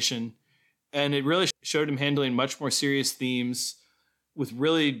animation. And it really showed him handling much more serious themes with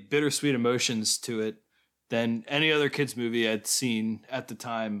really bittersweet emotions to it than any other kids movie I'd seen at the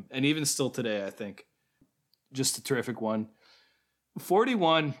time. And even still today, I think. Just a terrific one.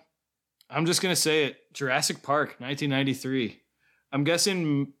 41, I'm just going to say it, Jurassic Park, 1993. I'm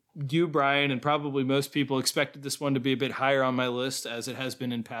guessing you, Brian, and probably most people expected this one to be a bit higher on my list, as it has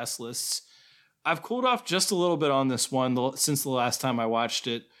been in past lists. I've cooled off just a little bit on this one since the last time I watched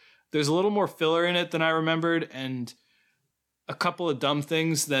it. There's a little more filler in it than I remembered, and a couple of dumb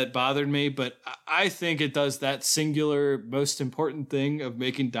things that bothered me, but I think it does that singular, most important thing of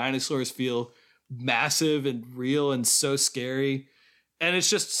making dinosaurs feel massive and real and so scary. And it's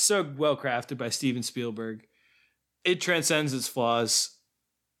just so well crafted by Steven Spielberg. It transcends its flaws.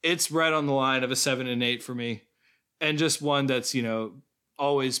 It's right on the line of a 7 and 8 for me. And just one that's, you know,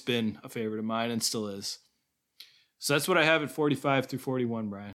 always been a favorite of mine and still is. So that's what I have at 45 through 41,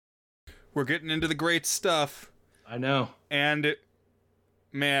 Brian. We're getting into the great stuff. I know. And,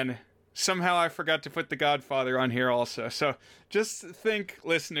 man, somehow I forgot to put The Godfather on here also. So just think,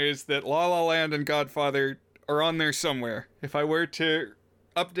 listeners, that La La Land and Godfather are on there somewhere. If I were to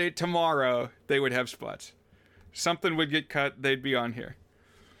update tomorrow, they would have spots. Something would get cut, they'd be on here.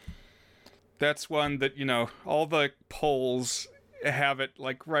 That's one that, you know, all the polls have it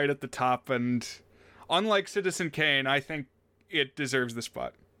like right at the top, and unlike Citizen Kane, I think it deserves the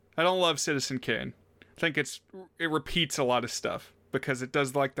spot. I don't love Citizen Kane. I think it repeats a lot of stuff because it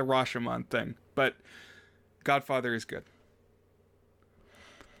does like the Rashomon thing, but Godfather is good.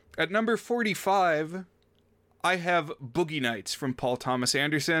 At number 45, I have Boogie Nights from Paul Thomas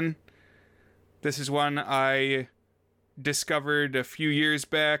Anderson. This is one I discovered a few years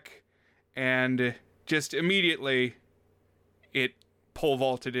back, and just immediately it pole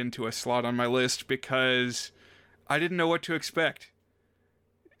vaulted into a slot on my list because I didn't know what to expect.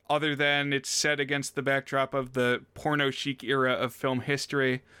 other than it's set against the backdrop of the porno chic era of film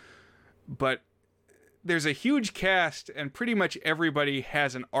history. But there's a huge cast, and pretty much everybody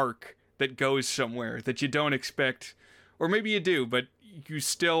has an arc that goes somewhere that you don't expect. Or maybe you do, but you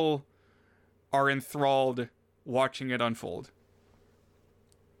still are enthralled watching it unfold.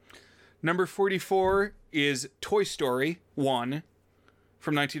 Number 44 is Toy Story 1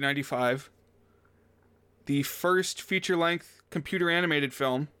 from 1995. The first feature-length computer-animated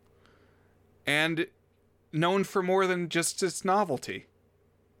film, and known for more than just its novelty.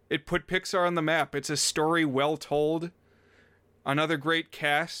 It put Pixar on the map. It's a story well told. Another great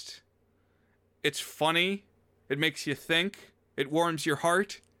cast. It's funny. It makes you think. It warms your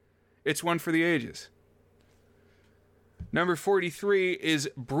heart. It's one for the ages. Number 43 is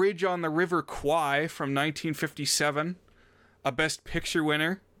Bridge on the River Kwai from 1957. A Best Picture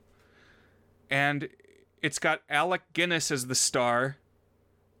winner. And it's got Alec Guinness as the star,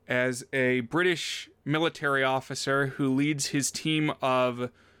 as a British military officer who leads his team of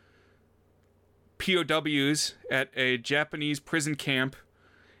POWs at a Japanese prison camp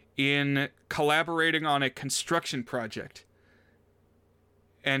in collaborating on a construction project.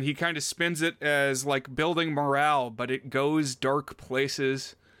 And he kind of spins it as like building morale, but it goes dark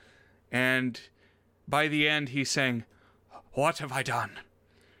places. And by the end, he's saying, "What have I done?"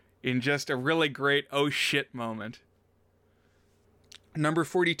 in just a really great oh shit moment. Number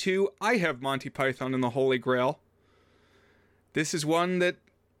 42, I have Monty Python and the Holy Grail. This is one that,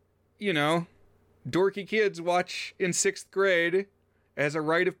 dorky kids watch in 6th grade as a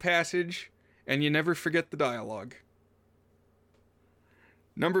rite of passage, and you never forget the dialogue.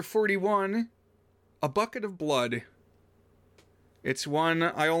 Number 41, A Bucket of Blood. It's one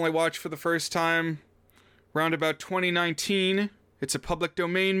I only watched for the first time around about 2019. It's a public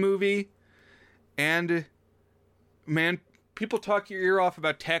domain movie, and man, people talk your ear off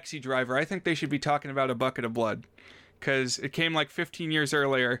about Taxi Driver. I think they should be talking about A Bucket of Blood, because it came like 15 years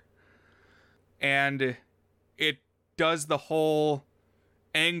earlier, and it does the whole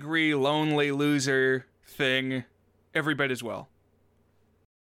angry, lonely loser thing every bit as well.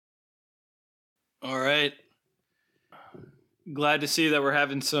 All right. Glad to see that we're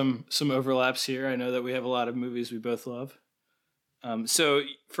having some overlaps here. I know that we have a lot of movies we both love. So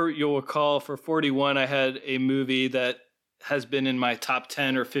you'll recall for 41, I had a movie that has been in my top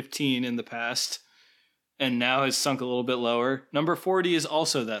 10 or 15 in the past, and now has sunk a little bit lower. Number 40 is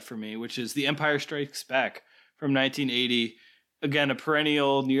also that for me, which is The Empire Strikes Back from 1980. Again, a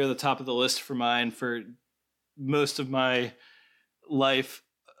perennial near the top of the list for mine for most of my life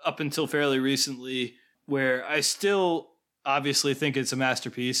up until fairly recently, where I still obviously think it's a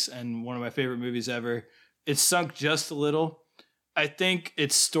masterpiece and one of my favorite movies ever. It's sunk just a little. I think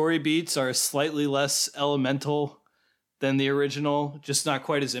its story beats are slightly less elemental than the original, just not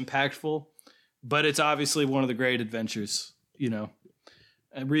quite as impactful. But it's obviously one of the great adventures, A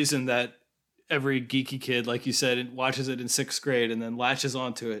reason that every geeky kid, like you said, watches it in 6th grade and then latches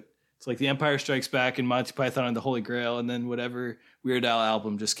onto it. It's like The Empire Strikes Back and Monty Python and the Holy Grail, and then whatever Weird Al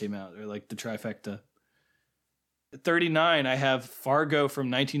album just came out, or like the trifecta. At 39, I have Fargo from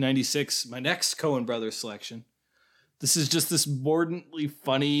 1996, my next Coen Brothers selection. This is just this mordantly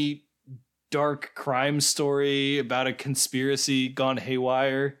funny, dark crime story about a conspiracy gone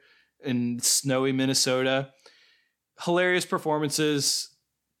haywire in snowy Minnesota. Hilarious performances,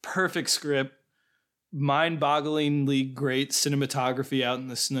 perfect script, mind-bogglingly great cinematography out in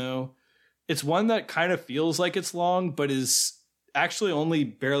the snow. It's one that kind of feels like it's long, but is actually only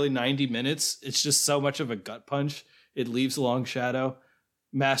barely 90 minutes. It's just so much of a gut punch. It leaves a long shadow.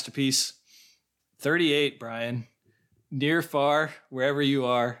 Masterpiece. 38, Brian. Near, far, wherever you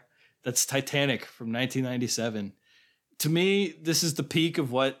are. That's Titanic from 1997. To me, this is the peak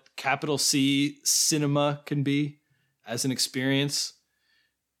of what capital C cinema can be as an experience.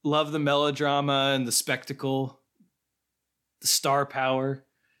 Love the melodrama and the spectacle, the star power.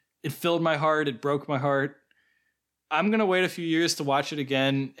 It filled my heart. It broke my heart. I'm going to wait a few years to watch it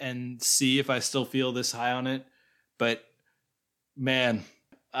again and see if I still feel this high on it. But man,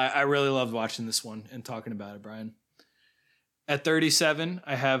 I really loved watching this one and talking about it, Brian. At 37,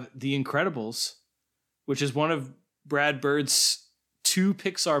 I have The Incredibles, which is one of Brad Bird's 2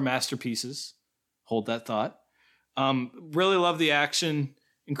 Pixar masterpieces. Hold that thought. Really love the action,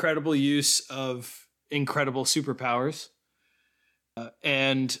 incredible use of incredible superpowers,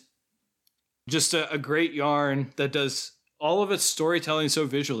 and just a great yarn that does all of its storytelling so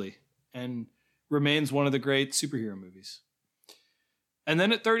visually and remains one of the great superhero movies. And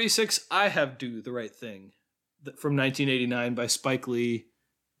then at 36, I have Do the Right Thing from 1989 by Spike Lee.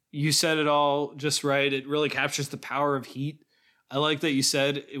 You said it all just right. It really captures the power of heat. I like that you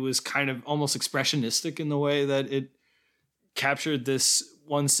said it was kind of almost expressionistic in the way that it captured this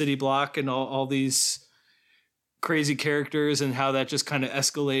one city block and all these crazy characters and how that just kind of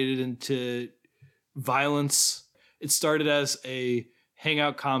escalated into violence. It started as a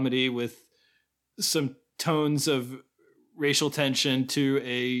hangout comedy with some tones of racial tension to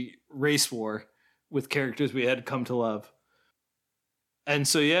a race war with characters we had come to love. And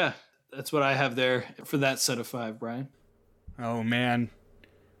so, yeah, that's what I have there for that set of 5, Brian. Oh, man.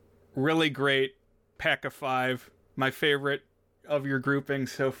 Really great pack of 5. My favorite of your grouping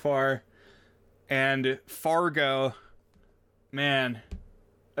so far. And Fargo, man,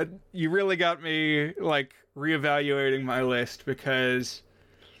 you really got me, like, reevaluating my list, because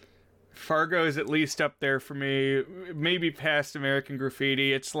Fargo is at least up there for me, maybe past American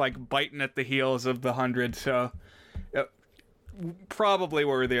Graffiti. It's, like, biting at the heels of The 100, so probably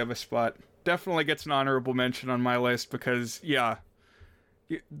worthy of a spot. Definitely gets an honorable mention on my list because, yeah,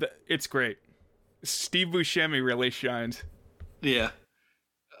 it's great. Steve Buscemi really shines. Yeah.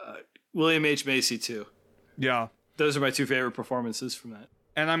 William H. Macy, too. Yeah. Those are my 2 favorite performances from that.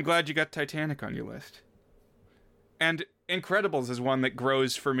 And I'm glad you got Titanic on your list. And Incredibles is one that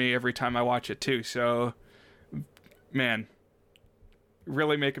grows for me every time I watch it, too. So, man,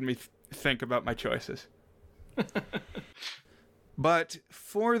 really making me think about my choices. But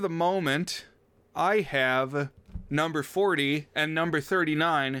for the moment, I have number 40 and number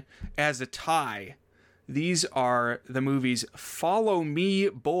 39 as a tie. These are the movies Follow Me,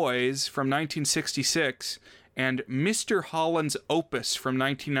 Boys from 1966 and Mr. Holland's Opus from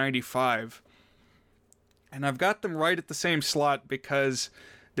 1995. And I've got them right at the same slot because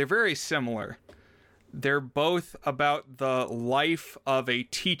they're very similar. They're both about the life of a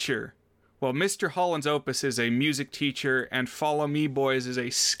teacher. Well, Mr. Holland's Opus is a music teacher, and Follow Me, Boys is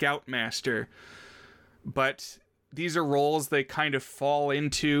a scoutmaster. But these are roles they kind of fall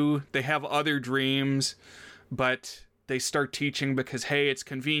into. They have other dreams, but they start teaching because, hey, it's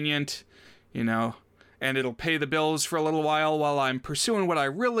convenient, you know, and it'll pay the bills for a little while I'm pursuing what I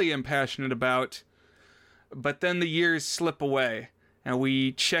really am passionate about. But then the years slip away, and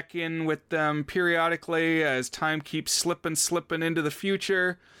we check in with them periodically as time keeps slipping into the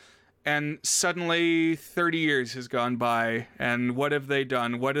future. And suddenly 30 years has gone by, and what have they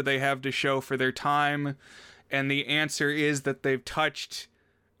done? What do they have to show for their time? And the answer is that they've touched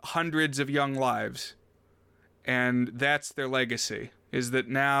hundreds of young lives. And that's their legacy, is that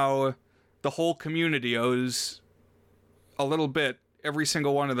now the whole community owes a little bit, every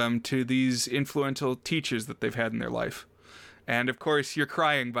single one of them, to these influential teachers that they've had in their life. And of course, you're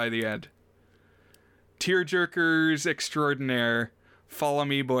crying by the end. Tearjerkers extraordinaire. Follow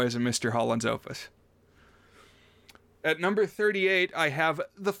Me, Boys, and Mr. Holland's Opus. At number 38, I have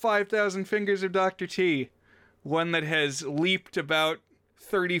The 5,000 Fingers of Dr. T, one that has leaped about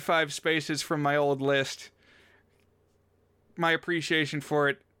 35 spaces from my old list. My appreciation for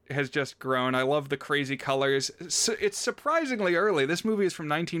it has just grown. I love the crazy colors. It's surprisingly early. This movie is from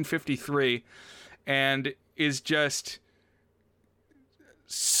 1953 and is just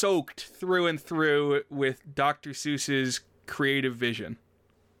soaked through and through with Dr. Seuss's creative vision.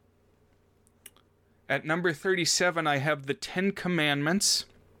 At number 37, I have The 10 Commandments,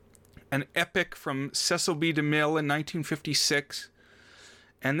 an epic from Cecil B. DeMille in 1956.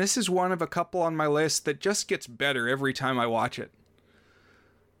 And this is one of a couple on my list that just gets better every time I watch it.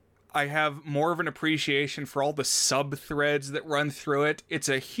 I have more of an appreciation for all the sub-threads that run through it. It's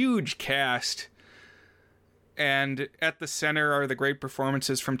a huge cast. And at the center are the great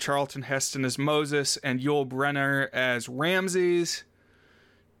performances from Charlton Heston as Moses and Yul Brynner as Ramses,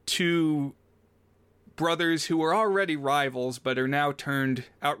 2 brothers who were already rivals but are now turned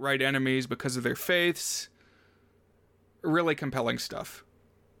outright enemies because of their faiths. Really compelling stuff.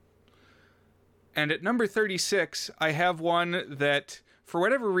 And at number 36, I have one that, for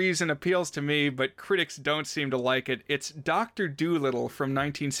whatever reason, appeals to me, but critics don't seem to like it. It's Dr. Dolittle from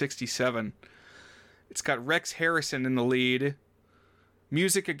 1967. It's got Rex Harrison in the lead.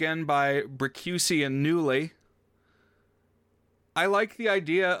 Music again by Bricusse and Newley. I like the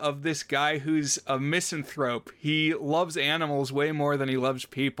idea of this guy who's a misanthrope. He loves animals way more than he loves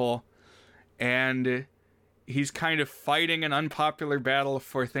people. And he's kind of fighting an unpopular battle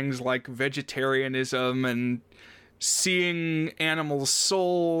for things like vegetarianism and seeing animals'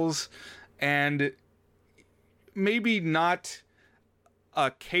 souls. And maybe not a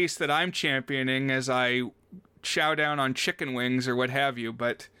case that I'm championing as I chow down on chicken wings or what have you,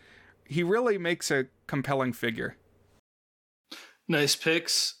 but he really makes a compelling figure. Nice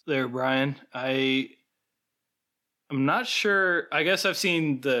picks there, Brian. I'm I'm not sure. I guess I've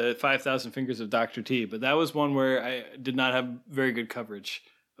seen the 5,000 Fingers of Dr. T, but that was one where I did not have very good coverage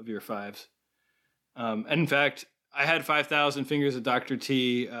of your fives. And in fact, I had 5,000 Fingers of Dr.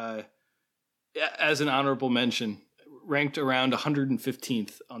 T as an honorable mention, ranked around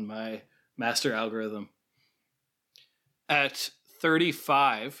 115th on my master algorithm. At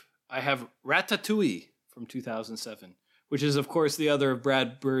 35, I have Ratatouille from 2007, which is, of course, the other of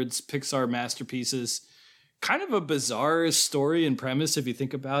Brad Bird's Pixar masterpieces. Kind of a bizarre story and premise if you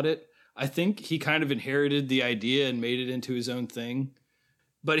think about it. I think he kind of inherited the idea and made it into his own thing.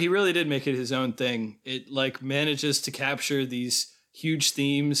 But he really did make it his own thing. It like manages to capture these huge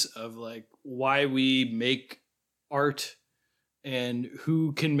themes of like why we make art and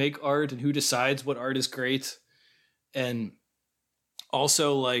who can make art and who decides what art is great. And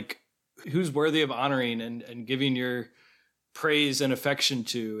also like who's worthy of honoring and giving your praise and affection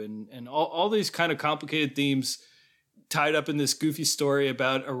to, and all these kind of complicated themes tied up in this goofy story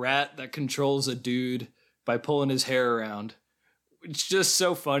about a rat that controls a dude by pulling his hair around. It's just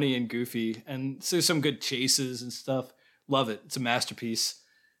so funny and goofy, and so some good chases and stuff. Love it. It's a masterpiece.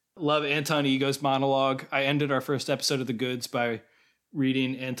 Love Anton Ego's monologue. I ended our first episode of The Goods by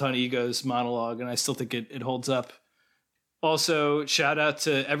reading Anton Ego's monologue, and I still think it holds up. Also, shout out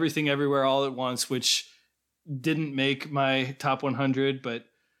to Everything Everywhere All at Once, which didn't make my top 100, but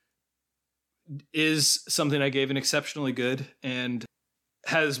is something I gave an exceptionally good and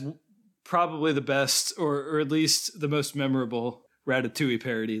has probably the best or at least the most memorable Ratatouille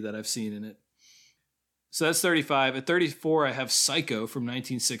parody that I've seen in it. So that's 35. At 34, I have Psycho from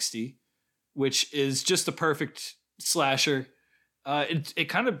 1960, which is just a perfect slasher. It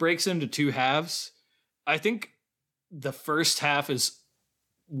kind of breaks into two halves. I think the first half is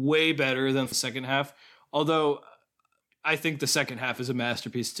way better than the second half, although I think the second half is a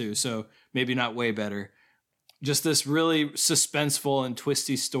masterpiece too, so maybe not way better. Just this really suspenseful and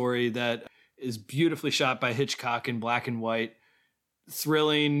twisty story that is beautifully shot by Hitchcock in black and white.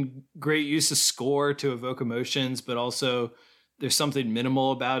 Thrilling, great use of score to evoke emotions, but also there's something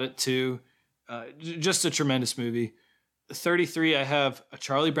minimal about it too. Just a tremendous movie. 33, I have A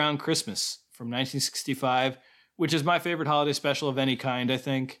Charlie Brown Christmas from 1965, which is my favorite holiday special of any kind, I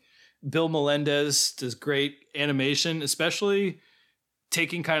think. Bill Melendez does great animation, especially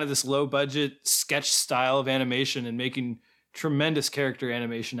taking kind of this low budget sketch style of animation and making tremendous character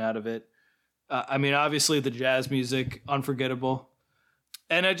animation out of it. I mean, obviously the jazz music, unforgettable.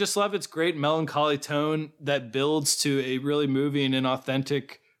 And I just love its great melancholy tone that builds to a really moving and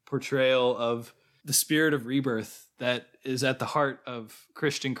authentic portrayal of the spirit of rebirth that is at the heart of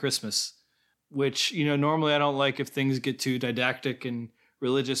Christian Christmas, which, you know, normally I don't like if things get too didactic and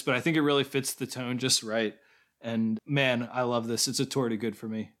religious, but I think it really fits the tone just right. And man, I love this. It's a tour de good for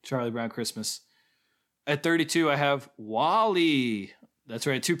me. Charlie Brown Christmas. At 32, I have WALL-E. That's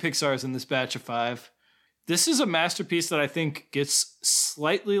right, 2 Pixars in this batch of 5. This is a masterpiece that I think gets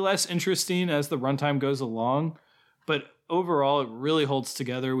slightly less interesting as the runtime goes along, but overall it really holds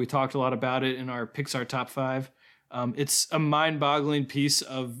together. We talked a lot about it in our Pixar top 5. It's a mind-boggling piece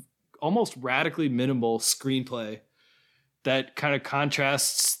of almost radically minimal screenplay that kind of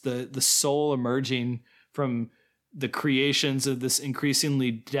contrasts the soul emerging from the creations of this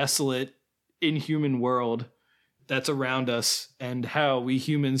increasingly desolate, inhuman world that's around us, and how we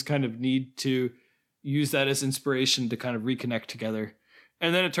humans kind of need to use that as inspiration to kind of reconnect together.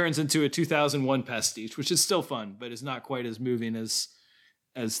 And then it turns into a 2001 pastiche, which is still fun, but is not quite as moving as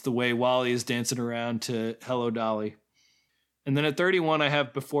the way WALL-E is dancing around to Hello Dolly. And then at 31, I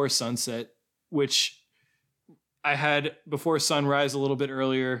have Before Sunset, which I had Before Sunrise a little bit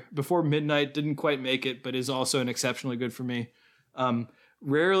earlier. Before Midnight didn't quite make it, but is also an exceptionally good for me.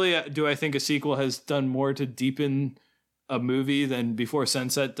 Rarely do I think a sequel has done more to deepen a movie than Before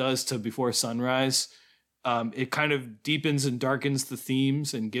Sunset does to Before Sunrise. It kind of deepens and darkens the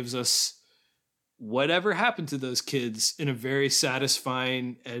themes and gives us whatever happened to those kids in a very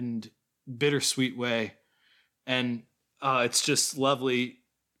satisfying and bittersweet way. And it's just lovely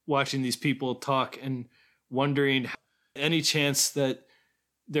watching these people talk and wondering any chance that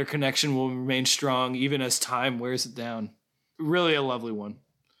their connection will remain strong even as time wears it down. Really a lovely one.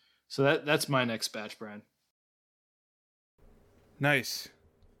 So that's my next batch, Brian. Nice.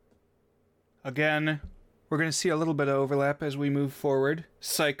 Again, we're going to see a little bit of overlap as we move forward.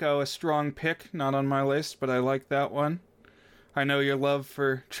 Psycho, a strong pick, not on my list, but I like that one. I know your love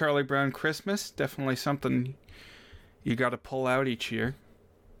for Charlie Brown Christmas, definitely something you got to pull out each year.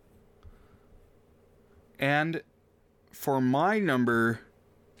 And for my number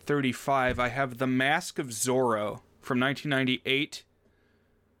 35, I have The Mask of Zorro from 1998.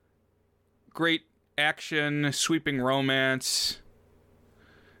 Great action, sweeping romance,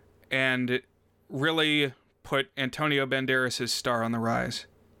 and it really put Antonio Banderas' star on the rise.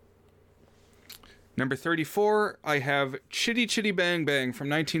 Number 34, I have Chitty Chitty Bang Bang from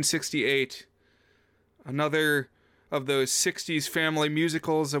 1968. Another of those 60s family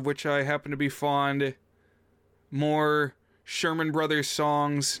musicals of which I happen to be fond. More Sherman Brothers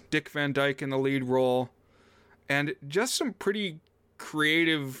songs, Dick Van Dyke in the lead role, and just some pretty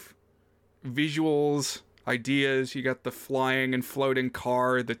creative visuals, ideas. You got the flying and floating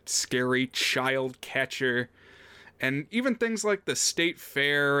car, the scary child catcher, and even things like the state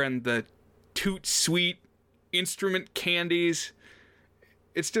fair and the toot sweet instrument candies.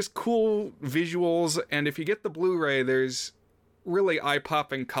 It's just cool visuals, and if you get the Blu-ray, there's really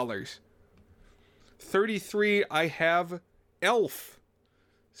eye-popping colors. 33, I have Elf.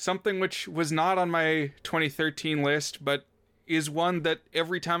 Something which was not on my 2013 list, but is one that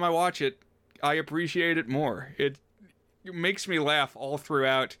every time I watch it, I appreciate it more. It makes me laugh all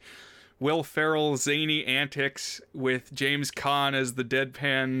throughout. Will Ferrell's zany antics with James Caan as the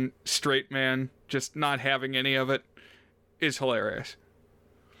deadpan straight man, just not having any of it, is hilarious.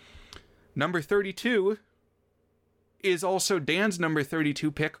 Number 32 is also Dan's number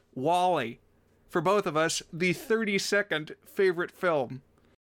 32 pick, WALL-E. For both of us, the 32nd favorite film.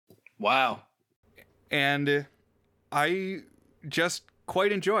 Wow. And I just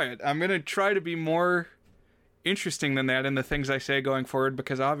quite enjoy it. I'm going to try to be more interesting than that in the things I say going forward,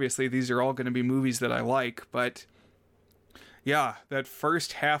 because obviously these are all going to be movies that I like. But yeah, that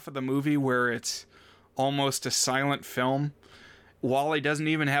first half of the movie where it's almost a silent film, WALL-E doesn't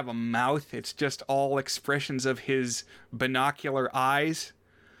even have a mouth. It's just all expressions of his binocular eyes.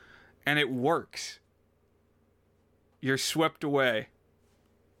 And it works. You're swept away.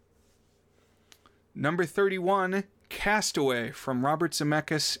 Number 31, Castaway from Robert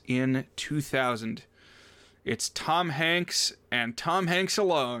Zemeckis in 2000. It's Tom Hanks and Tom Hanks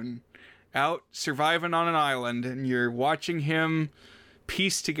alone out surviving on an island, and you're watching him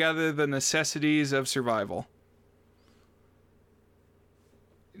piece together the necessities of survival.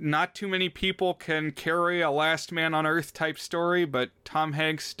 Not too many people can carry a Last Man on Earth type story, but Tom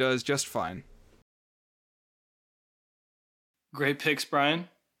Hanks does just fine. Great picks, Brian.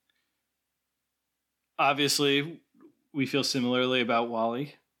 Obviously, we feel similarly about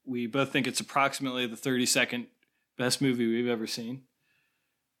WALL-E. We both think it's approximately the 32nd best movie we've ever seen.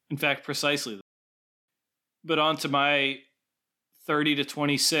 In fact, precisely. But on to my 30 to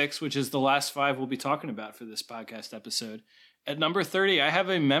 26, which is the last five we'll be talking about for this podcast episode. At number 30, I have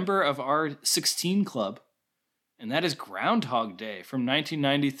a member of our 16 club, and that is Groundhog Day from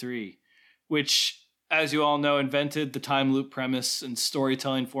 1993, which, as you all know, invented the time loop premise and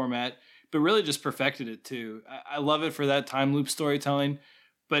storytelling format, but really just perfected it too. I love it for that time loop storytelling,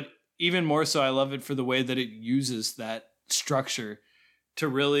 but even more so, I love it for the way that it uses that structure to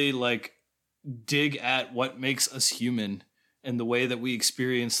really dig at what makes us human and the way that we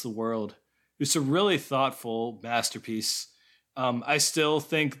experience the world. It's a really thoughtful masterpiece. I still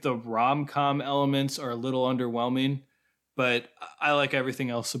think the rom-com elements are a little underwhelming, but I like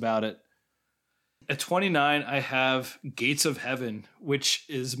everything else about it. At 29, I have Gates of Heaven, which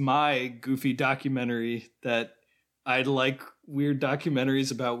is my goofy documentary that I like weird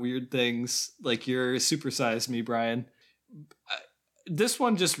documentaries about weird things, like your Super Size Me, Brian. This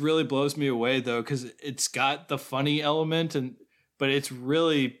one just really blows me away, though, because it's got the funny element, but it's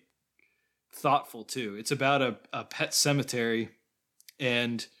really thoughtful, too. It's about a pet cemetery,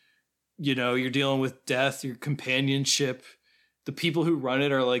 and, you're dealing with death, your companionship. The people who run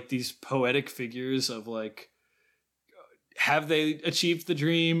it are like these poetic figures of have they achieved the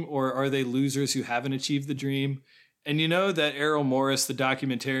dream, or are they losers who haven't achieved the dream? And that Errol Morris, the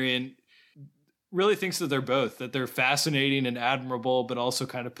documentarian, really thinks that they're both, that they're fascinating and admirable, but also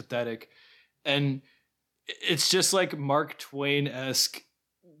kind of pathetic. And it's just like Mark Twain-esque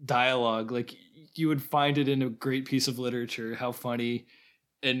dialogue. Like, you would find it in a great piece of literature, how funny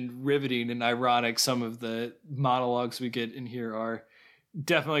and riveting and ironic some of the monologues we get in here are.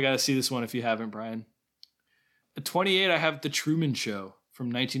 Definitely got to see this one if you haven't, Brian. At 28, I have The Truman Show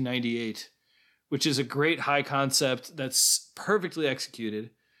from 1998, which is a great high concept that's perfectly executed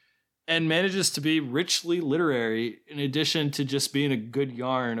and manages to be richly literary in addition to just being a good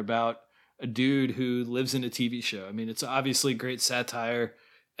yarn about a dude who lives in a TV show. I mean, it's obviously great satire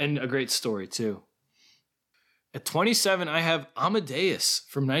and a great story, too. At 27, I have Amadeus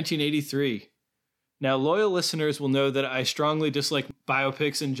from 1983. Now, loyal listeners will know that I strongly dislike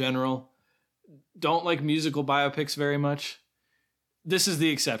biopics in general. Don't like musical biopics very much. This is the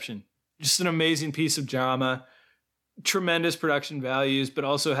exception. Just an amazing piece of drama, tremendous production values, but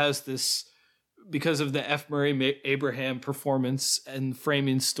also has this because of the F. Murray Abraham performance and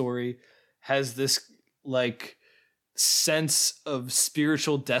framing story, has this like sense of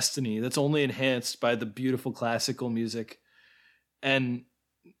spiritual destiny that's only enhanced by the beautiful classical music and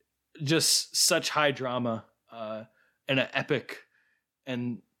just such high drama and an epic,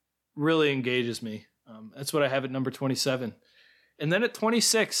 and really engages me. That's what I have at number 27. And then at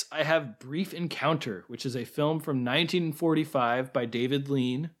 26, I have Brief Encounter, which is a film from 1945 by David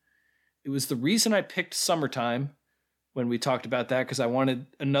Lean. It was the reason I picked Summertime when we talked about that, because I wanted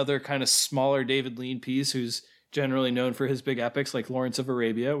another kind of smaller David Lean piece who's generally known for his big epics like Lawrence of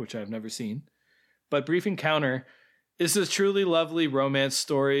Arabia, which I've never seen. But Brief Encounter is a truly lovely romance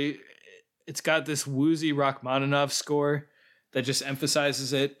story. It's got this woozy Rachmaninoff score that just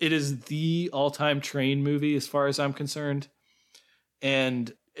emphasizes it. It is the all-time train movie as far as I'm concerned.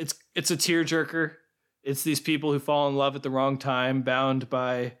 And it's a tearjerker. It's these people who fall in love at the wrong time, bound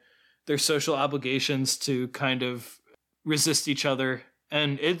by their social obligations to kind of resist each other.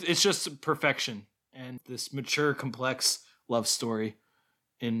 And it's just perfection. And this mature, complex love story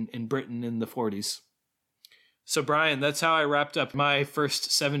in Britain in the 40s. So, Brian, that's how I wrapped up my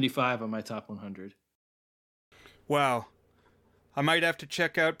first 75 on my top 100. Wow. I might have to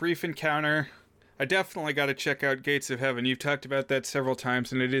check out Brief Encounter. I definitely got to check out Gates of Heaven. You've talked about that several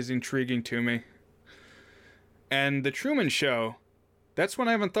times, and it is intriguing to me. And The Truman Show, that's one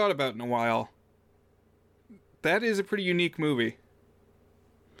I haven't thought about in a while. That is a pretty unique movie.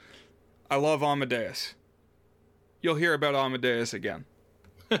 I love Amadeus. You'll hear about Amadeus again.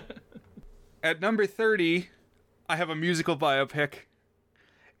 At number 30, I have a musical biopic.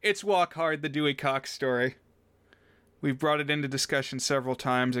 It's Walk Hard, the Dewey Cox story. We've brought it into discussion several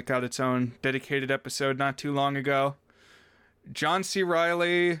times. It got its own dedicated episode not too long ago. John C.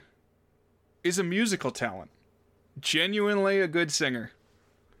 Reilly is a musical talent. Genuinely a good singer.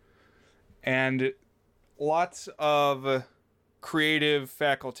 And lots of creative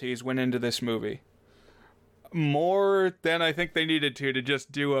faculties went into this movie. More than I think they needed to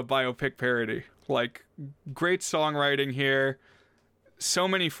just do a biopic parody. Like, great songwriting here. So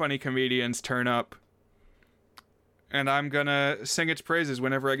many funny comedians turn up. And I'm gonna sing its praises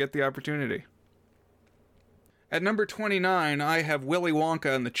whenever I get the opportunity. At number 29, I have Willy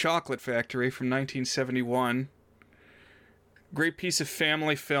Wonka and the Chocolate Factory from 1971. Great piece of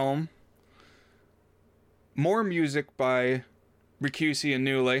family film. More music by Ricusi and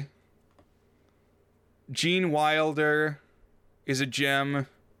Newley. Gene Wilder is a gem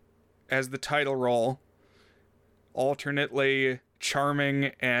as the title role. Alternately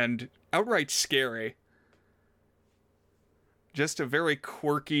charming and outright scary. Just a very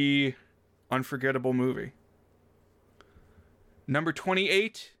quirky, unforgettable movie. Number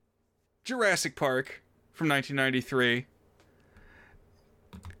 28, Jurassic Park from 1993.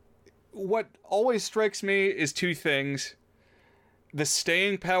 What always strikes me is two things. The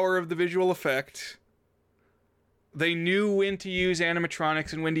staying power of the visual effect. They knew when to use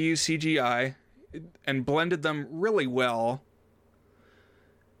animatronics and when to use CGI, and blended them really well.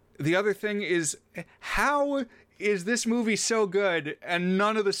 The other thing is, how is this movie so good and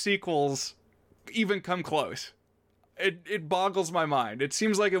none of the sequels even come close? It boggles my mind. It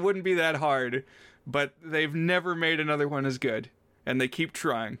seems like it wouldn't be that hard, but they've never made another one as good, and they keep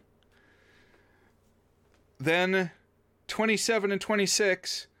trying. Then 27 and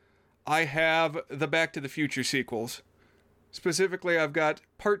 26, I have the Back to the Future sequels. Specifically, I've got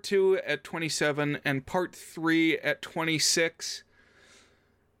Part 2 at 27 and Part 3 at 26.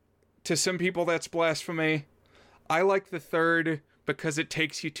 To some people, that's blasphemy. I like the third because it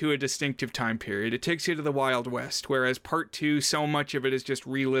takes you to a distinctive time period. It takes you to the Wild West, whereas Part 2, so much of it is just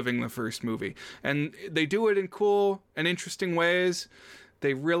reliving the first movie. And they do it in cool and interesting ways.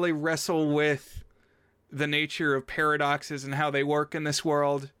 They really wrestle with the nature of paradoxes and how they work in this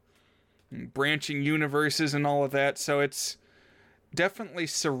world, and branching universes and all of that. So it's definitely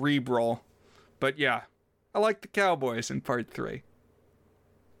cerebral. But yeah, I like the cowboys in Part 3.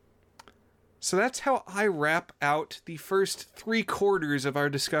 So that's how I wrap out the first 3/4 of our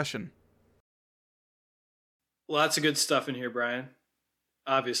discussion. Lots of good stuff in here, Brian.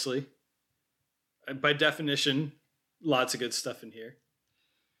 Obviously. By definition, lots of good stuff in here.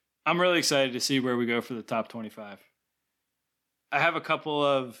 I'm really excited to see where we go for the top 25. I have a couple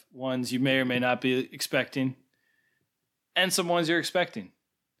of ones you may or may not be expecting, and some ones you're expecting.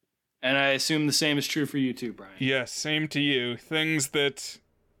 And I assume the same is true for you too, Brian. Yes, same to you. Things that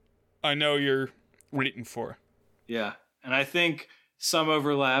I know you're waiting for. Yeah, and I think some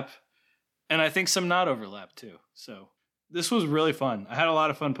overlap, and I think some not overlap too. So this was really fun. I had a lot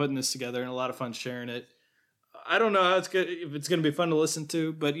of fun putting this together and a lot of fun sharing it. I don't know how if it's going to be fun to listen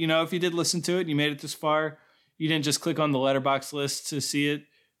to, but if you did listen to it and you made it this far, you didn't just click on the Letterboxd list to see it.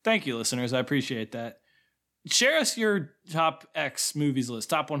 Thank you, listeners. I appreciate that. Share us your top X movies list,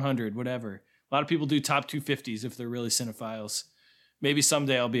 top 100, whatever. A lot of people do top 250s if they're really cinephiles. Maybe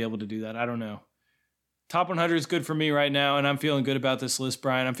someday I'll be able to do that. I don't know. Top 100 is good for me right now, and I'm feeling good about this list,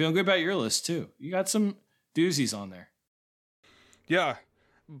 Brian. I'm feeling good about your list, too. You got some doozies on there. Yeah,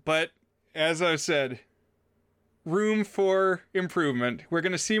 but as I said, room for improvement. We're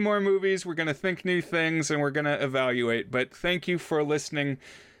going to see more movies, we're going to think new things, and we're going to evaluate. But thank you for listening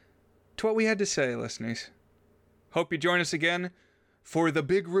to what we had to say, listeners. Hope you join us again for the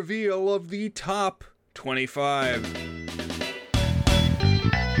big reveal of the top 25.